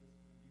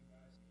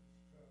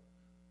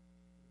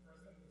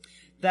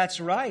 That's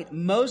right.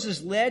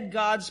 Moses led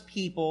God's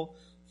people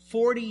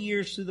 40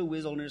 years through the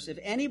wilderness. If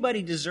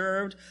anybody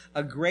deserved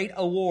a great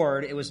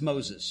award, it was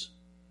Moses.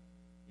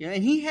 You know,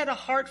 and he had a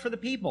heart for the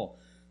people.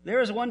 There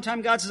was one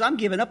time God says, "I'm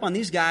giving up on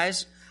these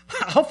guys.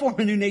 I'll form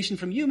a new nation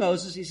from you,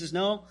 Moses." He says,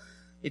 "No,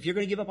 if you're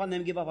going to give up on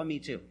them, give up on me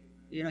too."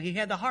 You know, he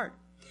had the heart.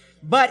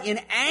 But in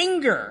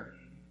anger,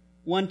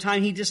 one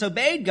time he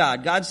disobeyed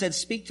God. God said,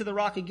 "Speak to the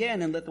rock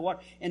again and let the water."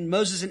 And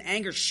Moses in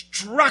anger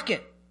struck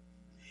it.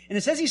 And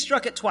it says he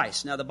struck it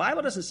twice. Now, the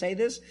Bible doesn't say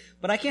this,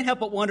 but I can't help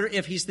but wonder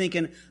if he's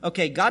thinking,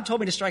 okay, God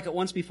told me to strike it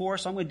once before,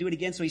 so I'm going to do it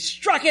again. So he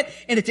struck it,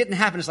 and it didn't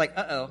happen. It's like,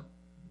 uh-oh.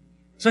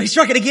 So he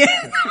struck it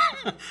again.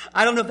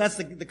 I don't know if that's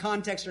the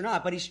context or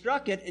not, but he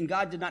struck it, and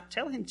God did not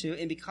tell him to.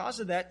 And because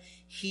of that,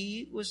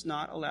 he was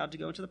not allowed to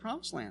go into the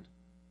promised land.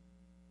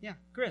 Yeah,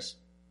 Chris.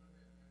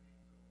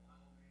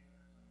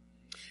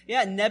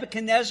 Yeah,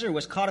 Nebuchadnezzar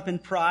was caught up in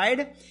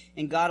pride,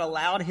 and God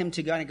allowed him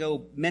to kind of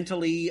go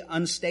mentally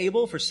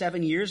unstable for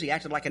 7 years. He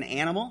acted like an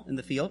animal in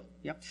the field.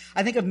 Yeah.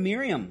 I think of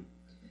Miriam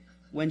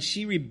when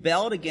she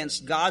rebelled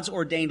against God's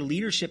ordained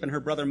leadership, and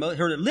her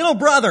little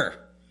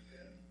brother,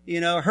 you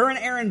know, her and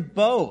Aaron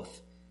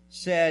both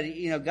said,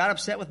 you know, got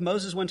upset with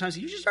Moses one time.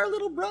 Said, "You're just our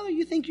little brother.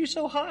 You think you're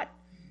so hot."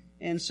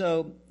 And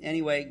so,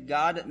 anyway,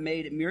 God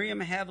made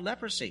Miriam have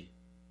leprosy,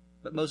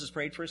 but Moses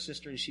prayed for his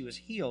sister, and she was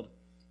healed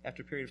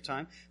after a period of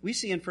time. We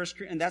see in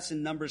and that's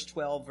in Numbers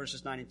 12,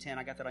 verses 9 and 10.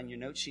 I got that on your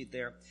note sheet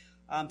there.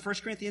 1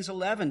 Corinthians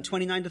 11,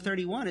 29 to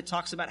 31, it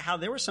talks about how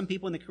there were some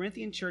people in the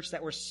Corinthian church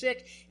that were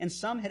sick, and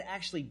some had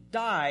actually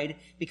died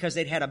because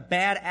they'd had a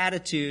bad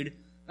attitude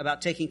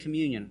about taking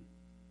communion.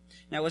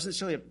 Now, it wasn't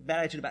necessarily a bad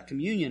attitude about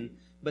communion,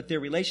 but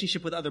their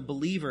relationship with other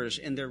believers,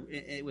 and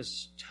it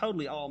was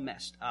totally all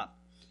messed up.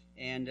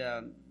 And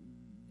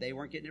they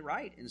weren't getting it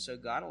right. And so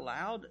God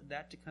allowed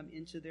that to come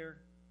into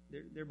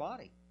their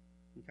body.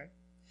 Okay?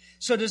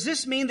 So does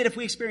this mean that if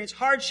we experience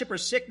hardship or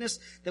sickness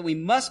that we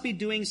must be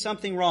doing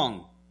something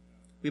wrong?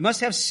 We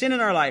must have sin in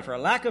our life or a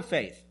lack of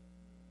faith?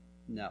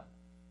 No.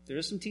 There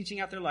is some teaching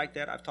out there like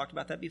that. I've talked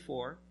about that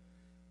before.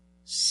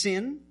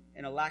 Sin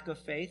and a lack of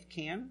faith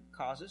can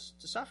cause us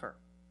to suffer.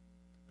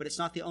 But it's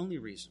not the only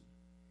reason.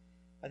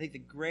 I think the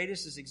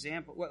greatest is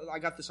example. Well, I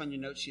got this on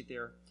your note sheet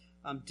there.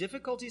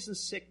 Difficulties and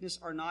sickness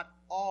are not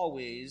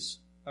always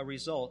a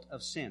result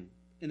of sin,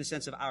 in the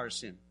sense of our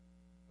sin.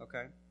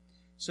 Okay?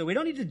 So we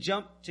don't need to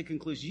jump to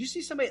conclusions. You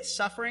see somebody that's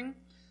suffering,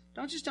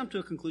 don't just jump to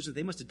a conclusion that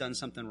they must have done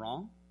something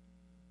wrong.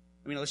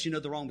 I mean, unless you know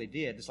the wrong they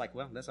did. It's like,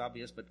 well, that's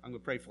obvious, but I'm going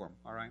to pray for them.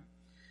 All right?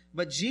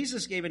 But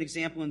Jesus gave an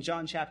example in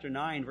John chapter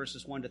 9,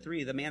 verses 1 to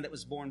 3. The man that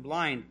was born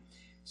blind.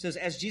 It says,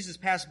 as Jesus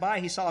passed by,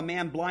 he saw a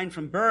man blind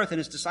from birth, and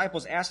his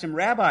disciples asked him,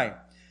 Rabbi,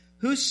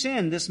 who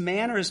sinned, this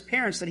man or his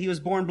parents, that he was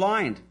born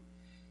blind?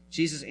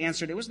 Jesus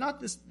answered, it was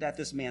not that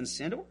this man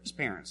sinned or his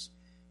parents,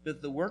 but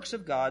that the works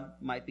of God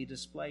might be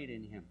displayed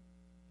in him.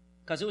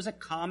 Because it was a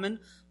common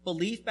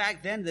belief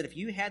back then that if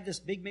you had this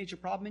big major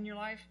problem in your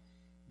life,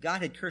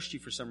 God had cursed you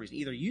for some reason.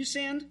 Either you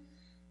sinned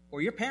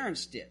or your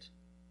parents did.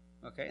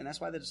 Okay, and that's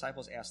why the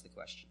disciples asked the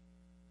question.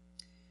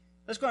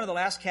 Let's go on to the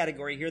last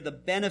category here, the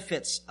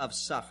benefits of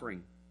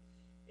suffering.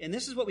 And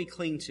this is what we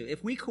cling to.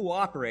 If we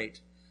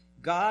cooperate,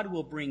 God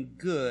will bring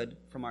good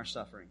from our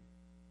suffering.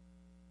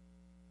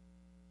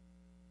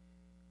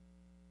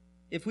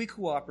 If we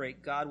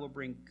cooperate, God will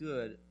bring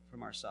good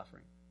from our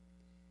suffering.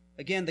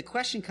 Again, the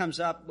question comes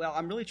up, well,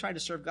 I'm really trying to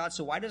serve God,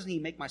 so why doesn't he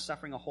make my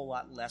suffering a whole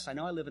lot less? I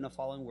know I live in a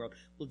fallen world.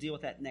 We'll deal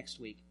with that next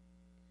week.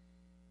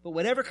 But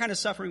whatever kind of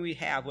suffering we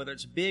have, whether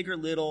it's big or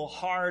little,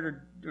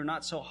 hard or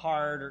not so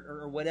hard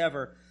or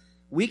whatever,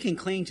 we can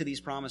cling to these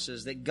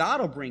promises that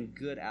God will bring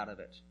good out of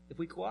it if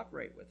we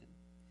cooperate with him.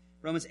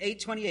 Romans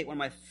 8:28, one of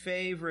my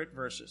favorite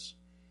verses.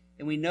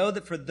 And we know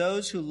that for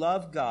those who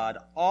love God,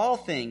 all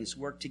things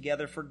work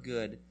together for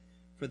good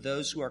for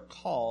those who are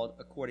called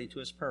according to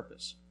his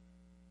purpose.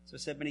 So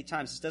I've said many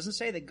times, this doesn't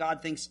say that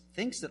God thinks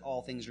that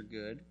all things are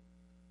good,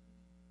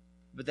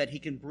 but that he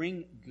can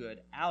bring good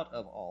out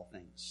of all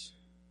things.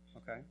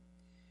 Okay?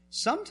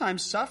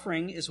 Sometimes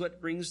suffering is what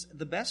brings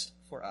the best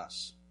for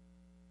us.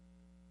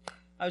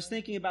 I was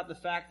thinking about the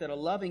fact that a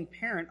loving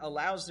parent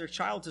allows their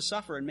child to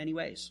suffer in many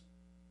ways.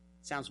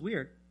 Sounds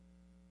weird.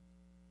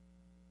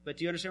 But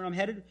do you understand where I'm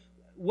headed?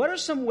 What are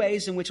some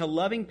ways in which a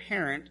loving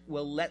parent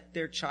will let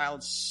their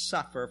child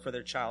suffer for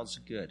their child's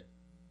good?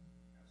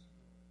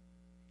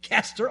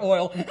 Castor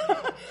oil.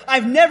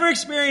 I've never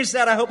experienced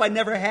that. I hope I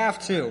never have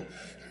to.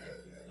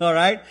 All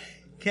right?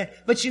 Okay.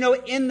 But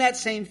in that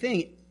same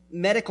thing,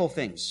 medical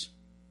things.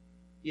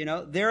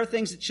 There are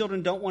things that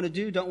children don't want to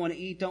do, don't want to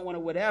eat, don't want to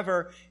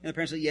whatever. And the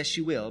parents say, yes,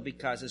 you will,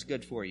 because it's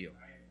good for you.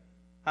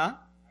 Huh?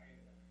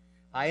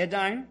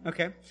 Iodine?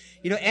 Okay.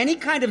 Any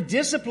kind of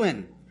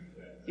discipline,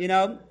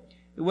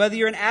 whether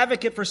you're an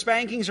advocate for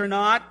spankings or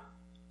not,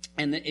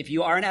 and if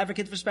you are an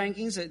advocate for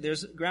spankings,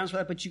 there's grounds for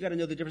that, but you got to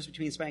know the difference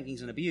between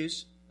spankings and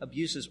abuse.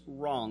 Abuse is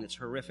wrong. It's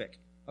horrific.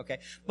 Okay.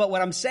 But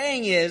what I'm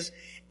saying is,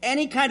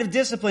 any kind of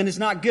discipline is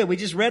not good. We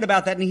just read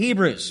about that in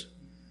Hebrews.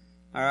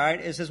 All right.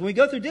 It says when we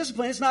go through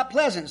discipline, it's not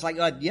pleasant. It's like,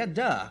 yeah,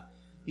 duh.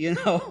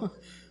 All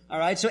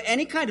right. So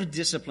any kind of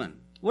discipline.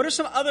 What are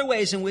some other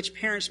ways in which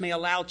parents may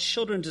allow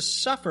children to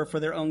suffer for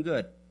their own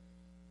good?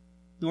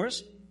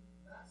 Norris?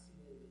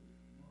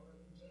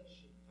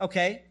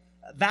 Okay.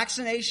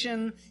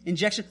 Vaccination,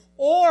 injection,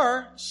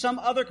 or some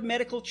other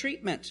medical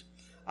treatment.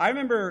 I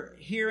remember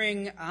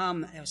hearing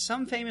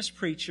some famous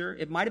preacher.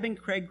 It might have been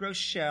Craig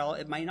Groeschel.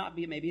 It might not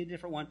be. It may be a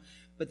different one.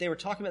 But they were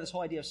talking about this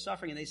whole idea of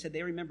suffering, and they said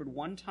they remembered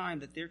one time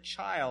that their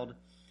child,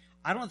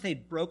 I don't know if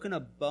they'd broken a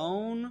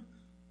bone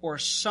or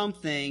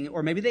something,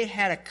 or maybe they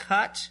had a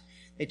cut.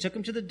 They took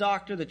him to the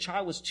doctor. The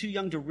child was too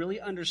young to really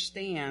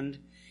understand,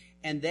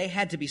 and they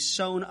had to be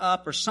sewn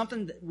up, or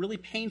something really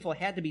painful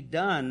had to be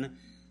done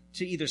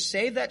to either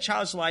save that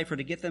child's life or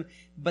to get them.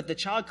 But the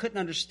child couldn't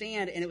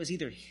understand, and it was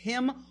either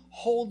him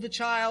hold the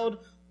child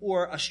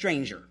or a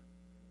stranger.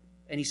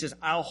 And he says,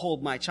 I'll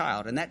hold my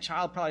child. And that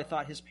child probably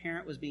thought his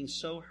parent was being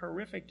so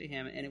horrific to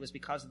him, and it was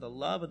because of the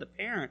love of the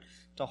parent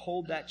to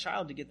hold that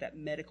child to get that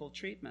medical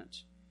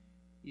treatment.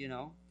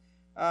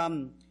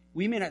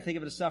 We may not think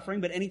of it as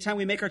suffering, but anytime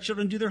we make our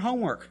children do their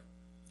homework,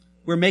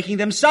 we're making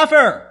them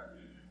suffer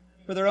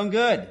for their own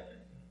good.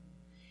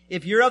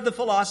 If you're of the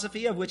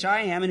philosophy of which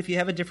I am, and if you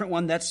have a different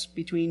one, that's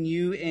between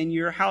you and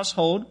your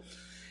household.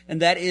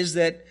 And that is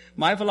that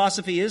my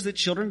philosophy is that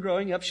children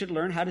growing up should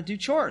learn how to do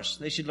chores.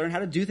 They should learn how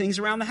to do things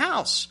around the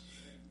house,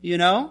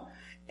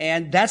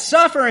 and that's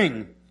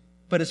suffering,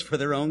 but it's for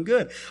their own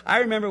good. I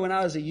remember when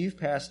I was a youth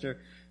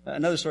pastor,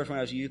 another story from when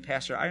I was a youth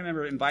pastor, I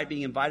remember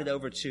being invited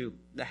over to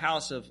the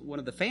house of one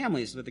of the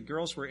families where the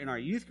girls were in our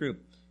youth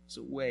group. It's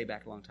way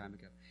back a long time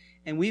ago.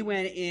 And we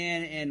went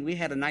in and we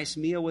had a nice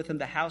meal with them.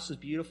 The house was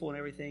beautiful and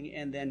everything.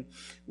 And then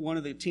one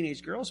of the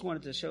teenage girls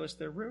wanted to show us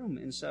their room.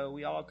 And so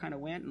we all kind of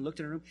went and looked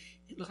at her room.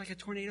 It looked like a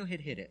tornado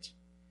had hit it.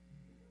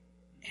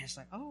 And it's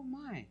like, oh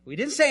my. We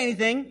didn't say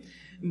anything.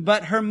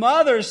 But her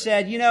mother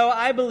said,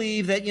 I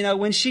believe that,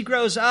 when she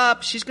grows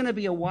up, she's going to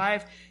be a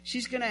wife.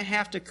 She's going to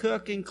have to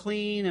cook and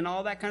clean and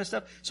all that kind of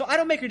stuff. So I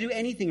don't make her do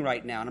anything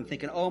right now. And I'm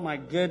thinking, oh my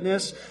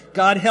goodness,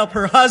 God help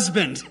her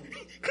husband.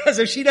 Because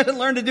if she doesn't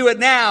learn to do it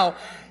now,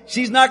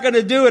 she's not going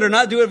to do it or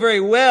not do it very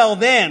well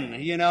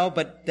then,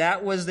 but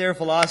that was their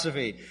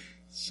philosophy.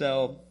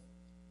 So,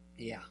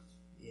 yeah.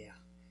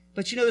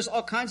 But there's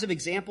all kinds of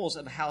examples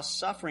of how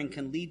suffering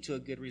can lead to a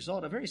good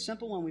result. A very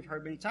simple one we've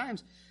heard many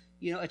times.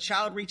 A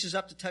child reaches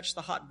up to touch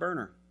the hot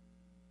burner.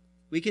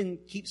 We can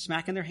keep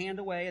smacking their hand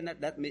away, and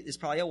that is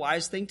probably a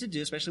wise thing to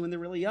do, especially when they're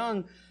really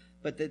young.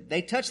 But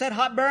they touch that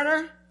hot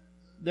burner,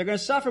 they're going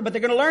to suffer, but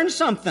they're going to learn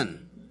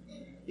something.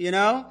 You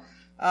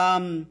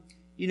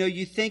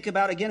think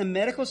about, again, a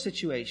medical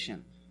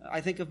situation.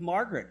 I think of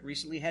Margaret,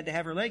 recently had to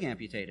have her leg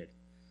amputated.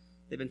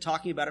 They've been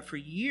talking about it for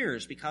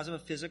years because of a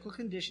physical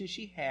condition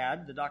she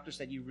had. The doctor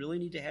said, you really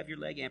need to have your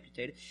leg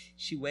amputated.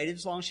 She waited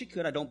as long as she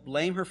could. I don't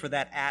blame her for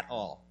that at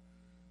all.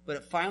 But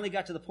it finally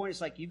got to the point,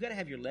 it's like, you've got to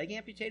have your leg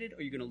amputated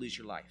or you're going to lose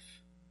your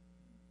life.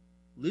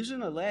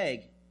 Losing a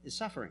leg is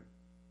suffering.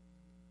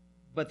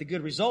 But the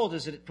good result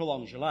is that it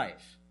prolongs your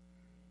life.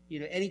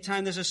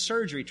 Anytime there's a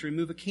surgery to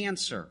remove a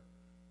cancer,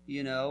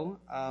 to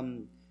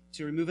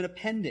remove an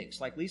appendix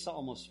like Lisa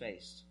almost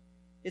faced,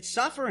 it's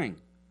suffering.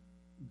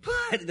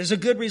 But there's a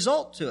good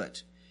result to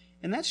it.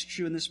 And that's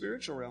true in the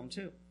spiritual realm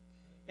too.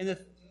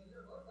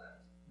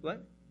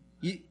 What?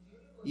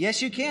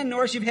 Yes, you can,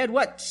 Norris. You've had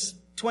what?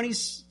 20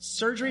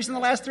 surgeries in the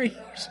last 3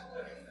 years?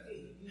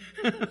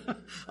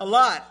 A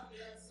lot.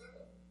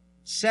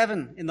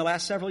 7 in the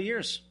last several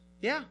years.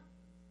 Yeah.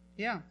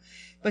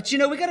 But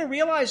we got to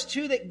realize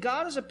too that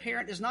God as a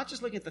parent is not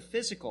just looking at the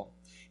physical.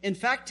 In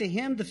fact, to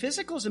him, the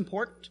physical is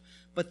important,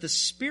 but the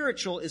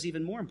spiritual is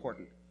even more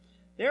important.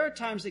 There are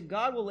times that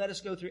God will let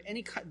us go through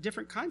any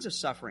different kinds of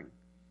suffering.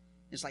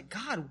 It's like,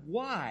 God,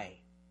 why?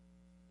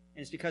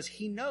 And it's because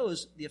he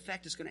knows the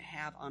effect it's going to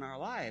have on our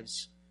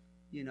lives,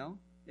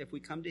 if we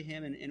come to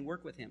him and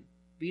work with him.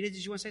 Vita,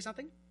 did you want to say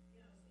something?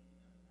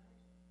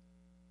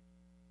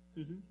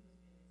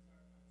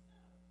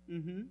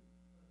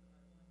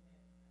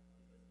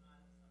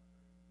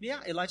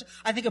 Yeah, Elijah.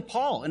 I think of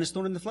Paul and his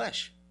thorn in the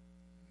flesh.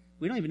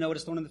 We don't even know what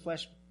his thorn in the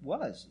flesh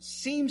was. It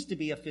seems to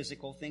be a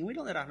physical thing. We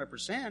don't know that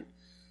 100%.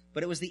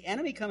 But it was the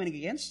enemy coming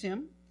against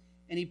him,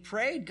 and he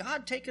prayed,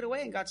 God, take it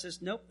away. And God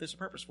says, nope, there's a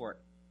purpose for it.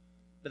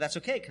 But that's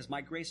okay, because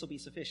my grace will be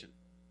sufficient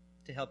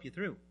to help you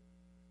through.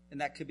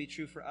 And that could be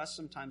true for us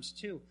sometimes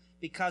too.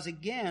 Because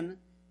again,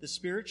 the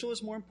spiritual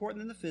is more important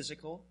than the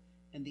physical,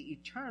 and the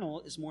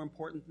eternal is more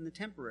important than the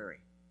temporary.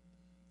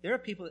 There are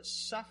people that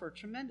suffer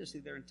tremendously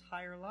their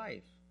entire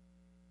life.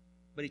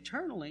 But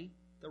eternally,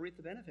 they'll reap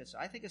the benefits.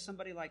 I think of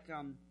somebody like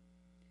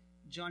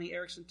Johnny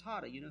Erickson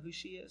Tata. You know who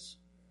she is?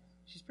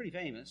 She's pretty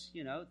famous,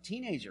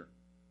 teenager.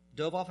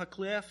 Dove off a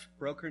cliff,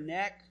 broke her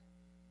neck,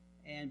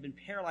 and been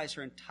paralyzed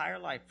her entire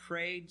life.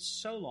 Prayed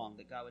so long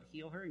that God would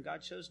heal her, and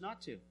God chose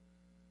not to.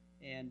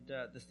 And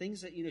the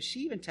things that, she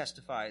even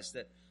testifies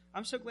that,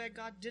 I'm so glad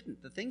God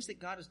didn't. The things that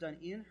God has done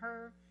in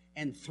her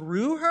and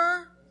through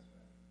her,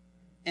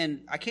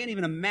 and I can't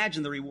even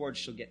imagine the rewards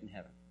she'll get in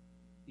heaven,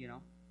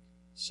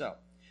 So,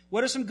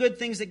 what are some good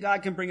things that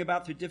God can bring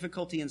about through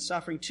difficulty and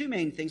suffering? 2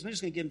 main things. I'm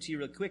just going to give them to you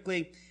really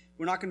quickly.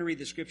 We're not going to read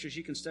the scriptures.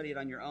 You can study it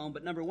on your own.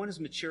 But number 1 is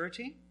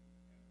maturity.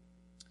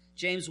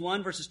 James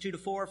 1, verses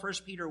 2-4, 1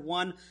 Peter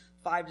 1,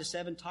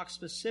 5-7 talks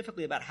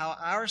specifically about how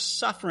our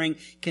suffering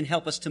can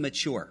help us to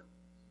mature.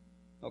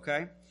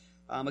 Okay?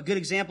 A good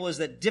example is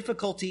that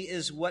difficulty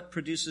is what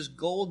produces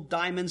gold,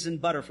 diamonds, and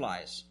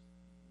butterflies.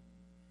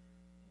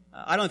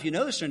 I don't know if you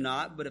know this or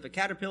not, but if a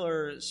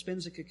caterpillar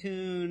spins a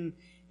cocoon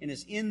and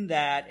is in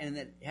that, and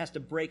it has to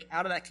break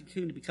out of that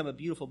cocoon to become a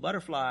beautiful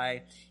butterfly,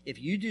 if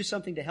you do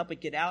something to help it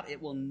get out,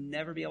 it will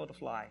never be able to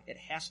fly. It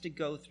has to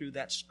go through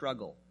that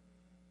struggle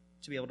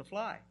to be able to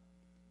fly.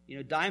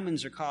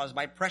 Diamonds are caused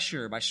by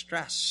pressure, by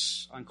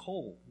stress on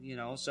coal,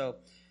 So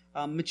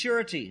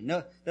maturity,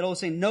 that old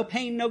saying, no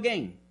pain, no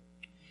gain.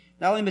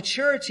 Not only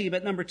maturity,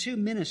 but number 2,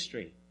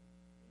 ministry.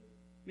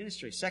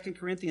 Ministry. 2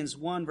 Corinthians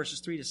 1,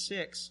 verses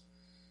 3-6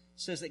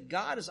 says that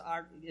God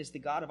is the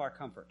God of our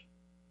comfort.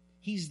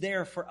 He's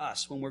there for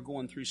us when we're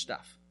going through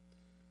stuff.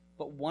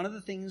 But one of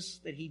the things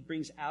that he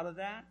brings out of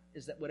that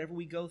is that whatever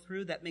we go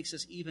through, that makes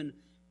us even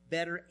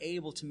better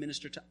able to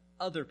minister to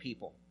other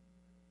people.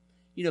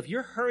 If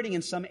you're hurting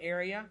in some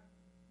area,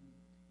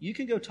 you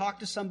can go talk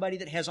to somebody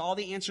that has all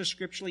the answers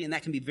scripturally, and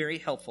that can be very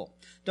helpful.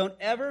 Don't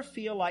ever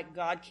feel like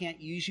God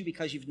can't use you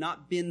because you've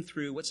not been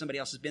through what somebody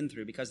else has been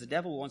through, because the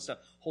devil wants to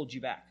hold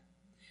you back.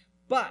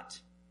 But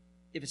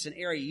if it's an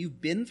area you've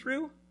been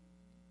through,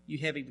 you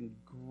have even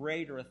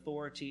greater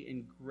authority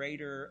and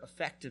greater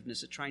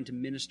effectiveness at trying to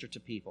minister to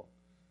people.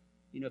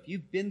 If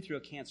you've been through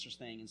a cancer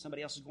thing and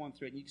somebody else is going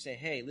through it, and you can say,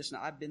 hey, listen,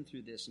 I've been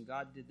through this, and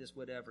God did this,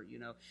 whatever,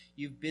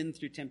 you've been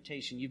through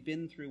temptation, you've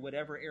been through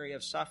whatever area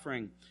of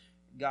suffering,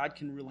 God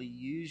can really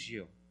use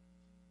you.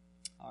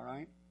 All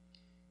right?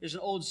 There's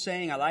an old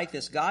saying, I like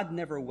this, God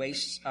never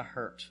wastes a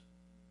hurt.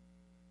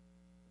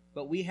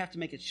 But we have to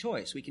make a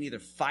choice. We can either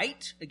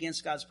fight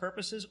against God's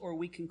purposes, or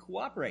we can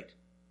cooperate.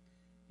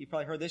 You've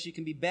probably heard this, you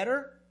can be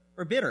better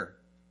or bitter.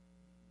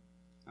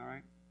 All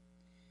right?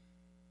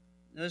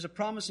 Now, there's a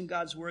promise in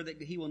God's word that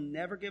he will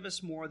never give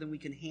us more than we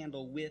can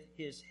handle with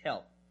his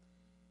help.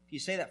 If you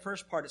say that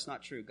first part, it's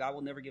not true. God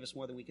will never give us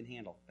more than we can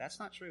handle. That's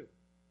not true.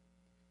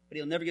 But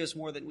he'll never give us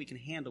more than we can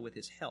handle with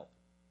his help.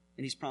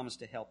 And he's promised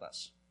to help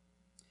us.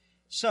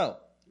 So,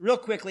 real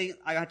quickly,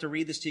 I have to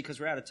read this to you because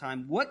we're out of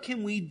time. What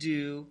can we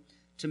do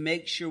to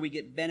make sure we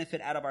get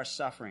benefit out of our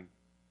suffering?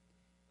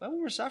 Well,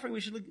 when we're suffering, we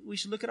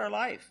should look at our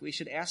life. We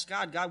should ask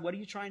God, what are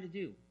you trying to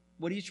do?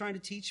 What are you trying to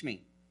teach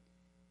me?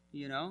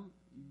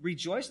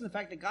 Rejoice in the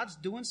fact that God's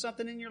doing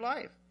something in your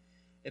life.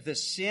 If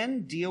there's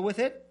sin, deal with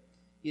it.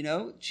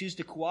 Choose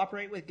to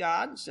cooperate with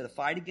God instead of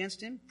fight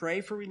against him.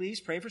 Pray for release.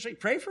 Pray for strength.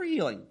 Pray for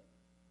healing.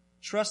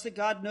 Trust that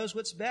God knows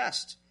what's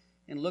best.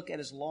 And look at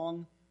his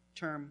long-range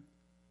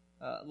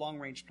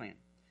plan.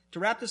 To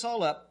wrap this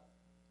all up,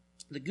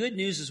 the good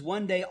news is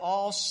one day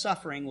all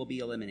suffering will be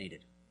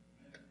eliminated.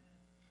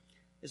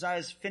 As I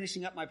was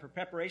finishing up my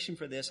preparation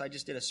for this, I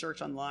just did a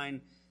search online.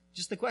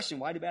 Just the question,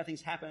 why do bad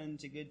things happen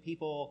to good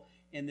people?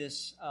 And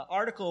this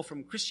article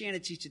from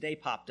Christianity Today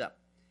popped up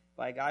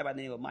by a guy by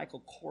the name of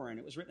Michael Koren.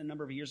 It was written a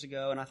number of years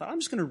ago, and I thought, I'm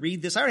just going to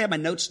read this. I already had my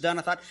notes done.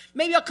 I thought,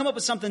 maybe I'll come up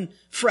with something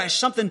fresh,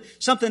 something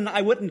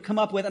I wouldn't come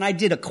up with. And I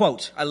did a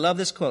quote. I love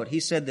this quote. He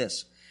said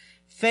this: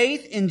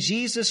 "Faith in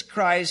Jesus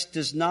Christ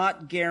does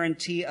not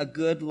guarantee a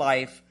good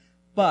life,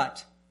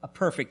 but a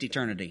perfect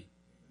eternity."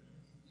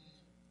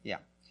 Yeah.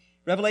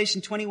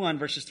 Revelation 21,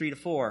 verses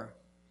 3-4.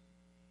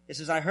 It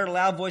says, "I heard a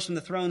loud voice from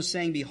the throne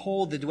saying,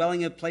 Behold, the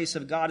dwelling place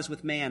of God is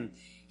with man.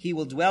 He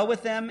will dwell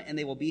with them, and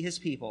they will be his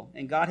people.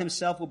 And God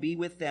himself will be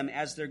with them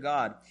as their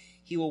God.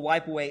 He will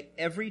wipe away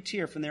every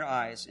tear from their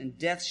eyes, and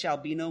death shall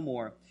be no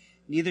more.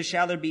 Neither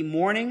shall there be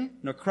mourning,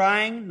 nor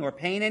crying, nor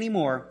pain any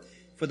more,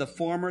 for the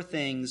former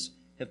things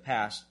have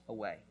passed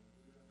away."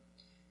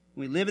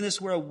 When we live in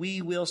this world,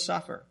 we will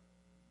suffer.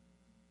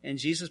 And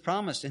Jesus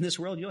promised, in this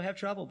world you'll have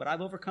trouble, but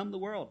I've overcome the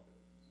world.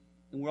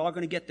 And we're all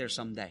going to get there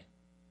someday.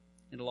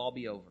 It'll all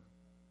be over.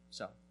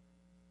 So,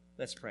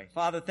 let's pray.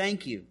 Father,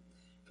 thank you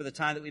for the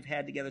time that we've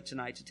had together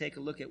tonight to take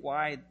a look at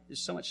why there's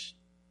so much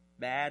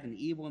bad and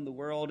evil in the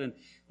world. And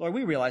Lord,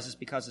 we realize it's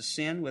because of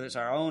sin, whether it's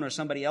our own or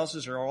somebody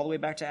else's or all the way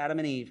back to Adam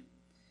and Eve.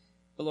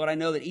 But Lord, I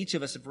know that each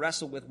of us have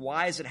wrestled with,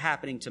 why is it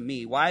happening to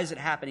me? Why is it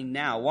happening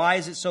now? Why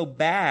is it so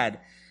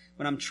bad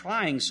when I'm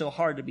trying so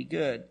hard to be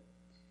good?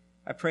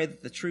 I pray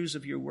that the truths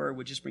of your word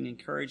would just bring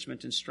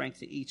encouragement and strength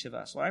to each of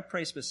us. Lord, I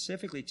pray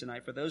specifically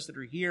tonight for those that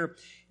are here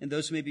and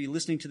those who may be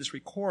listening to this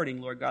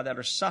recording, Lord God, that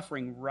are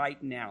suffering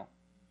right now,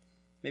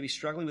 maybe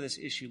struggling with this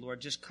issue.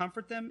 Lord, just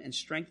comfort them and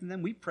strengthen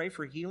them. We pray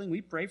for healing. We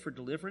pray for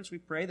deliverance. We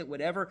pray that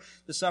whatever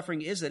the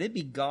suffering is, that it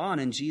be gone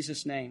in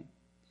Jesus' name.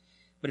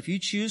 But if you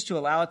choose to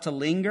allow it to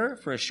linger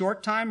for a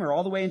short time or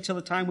all the way until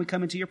the time we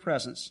come into your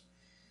presence,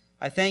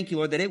 I thank you,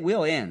 Lord, that it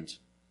will end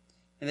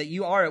and that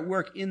you are at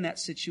work in that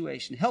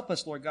situation. Help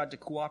us, Lord God, to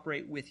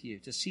cooperate with you,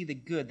 to see the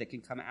good that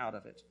can come out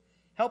of it.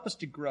 Help us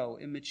to grow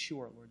and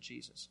mature, Lord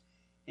Jesus.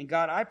 And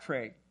God, I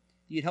pray that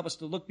you'd help us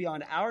to look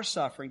beyond our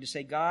suffering, to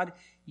say, God,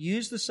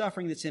 use the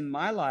suffering that's in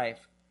my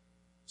life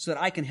so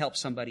that I can help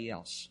somebody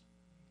else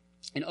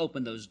and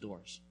open those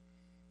doors.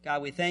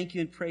 God, we thank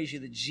you and praise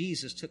you that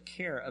Jesus took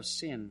care of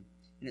sin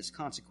and its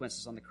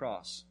consequences on the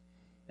cross.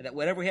 And that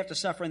whatever we have to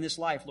suffer in this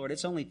life, Lord,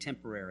 it's only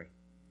temporary.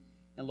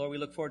 And Lord, we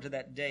look forward to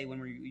that day when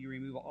you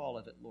remove all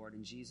of it, Lord,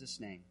 in Jesus'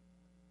 name.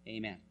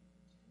 Amen.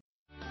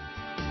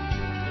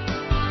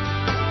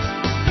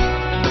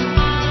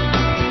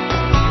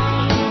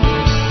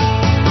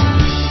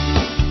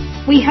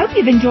 We hope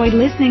you've enjoyed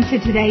listening to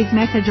today's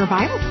message or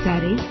Bible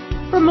study.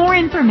 For more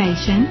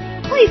information,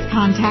 please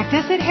contact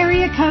us at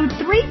area code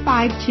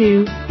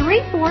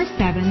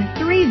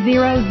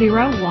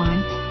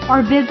 352-347-3001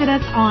 or visit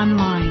us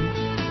online.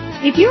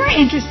 If you are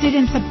interested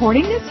in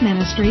supporting this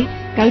ministry,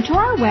 go to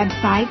our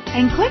website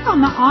and click on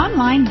the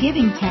Online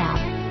Giving tab.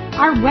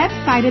 Our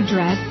website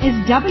address is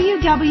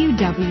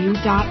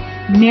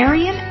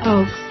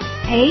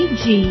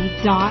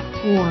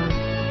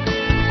www.marionoaksag.org.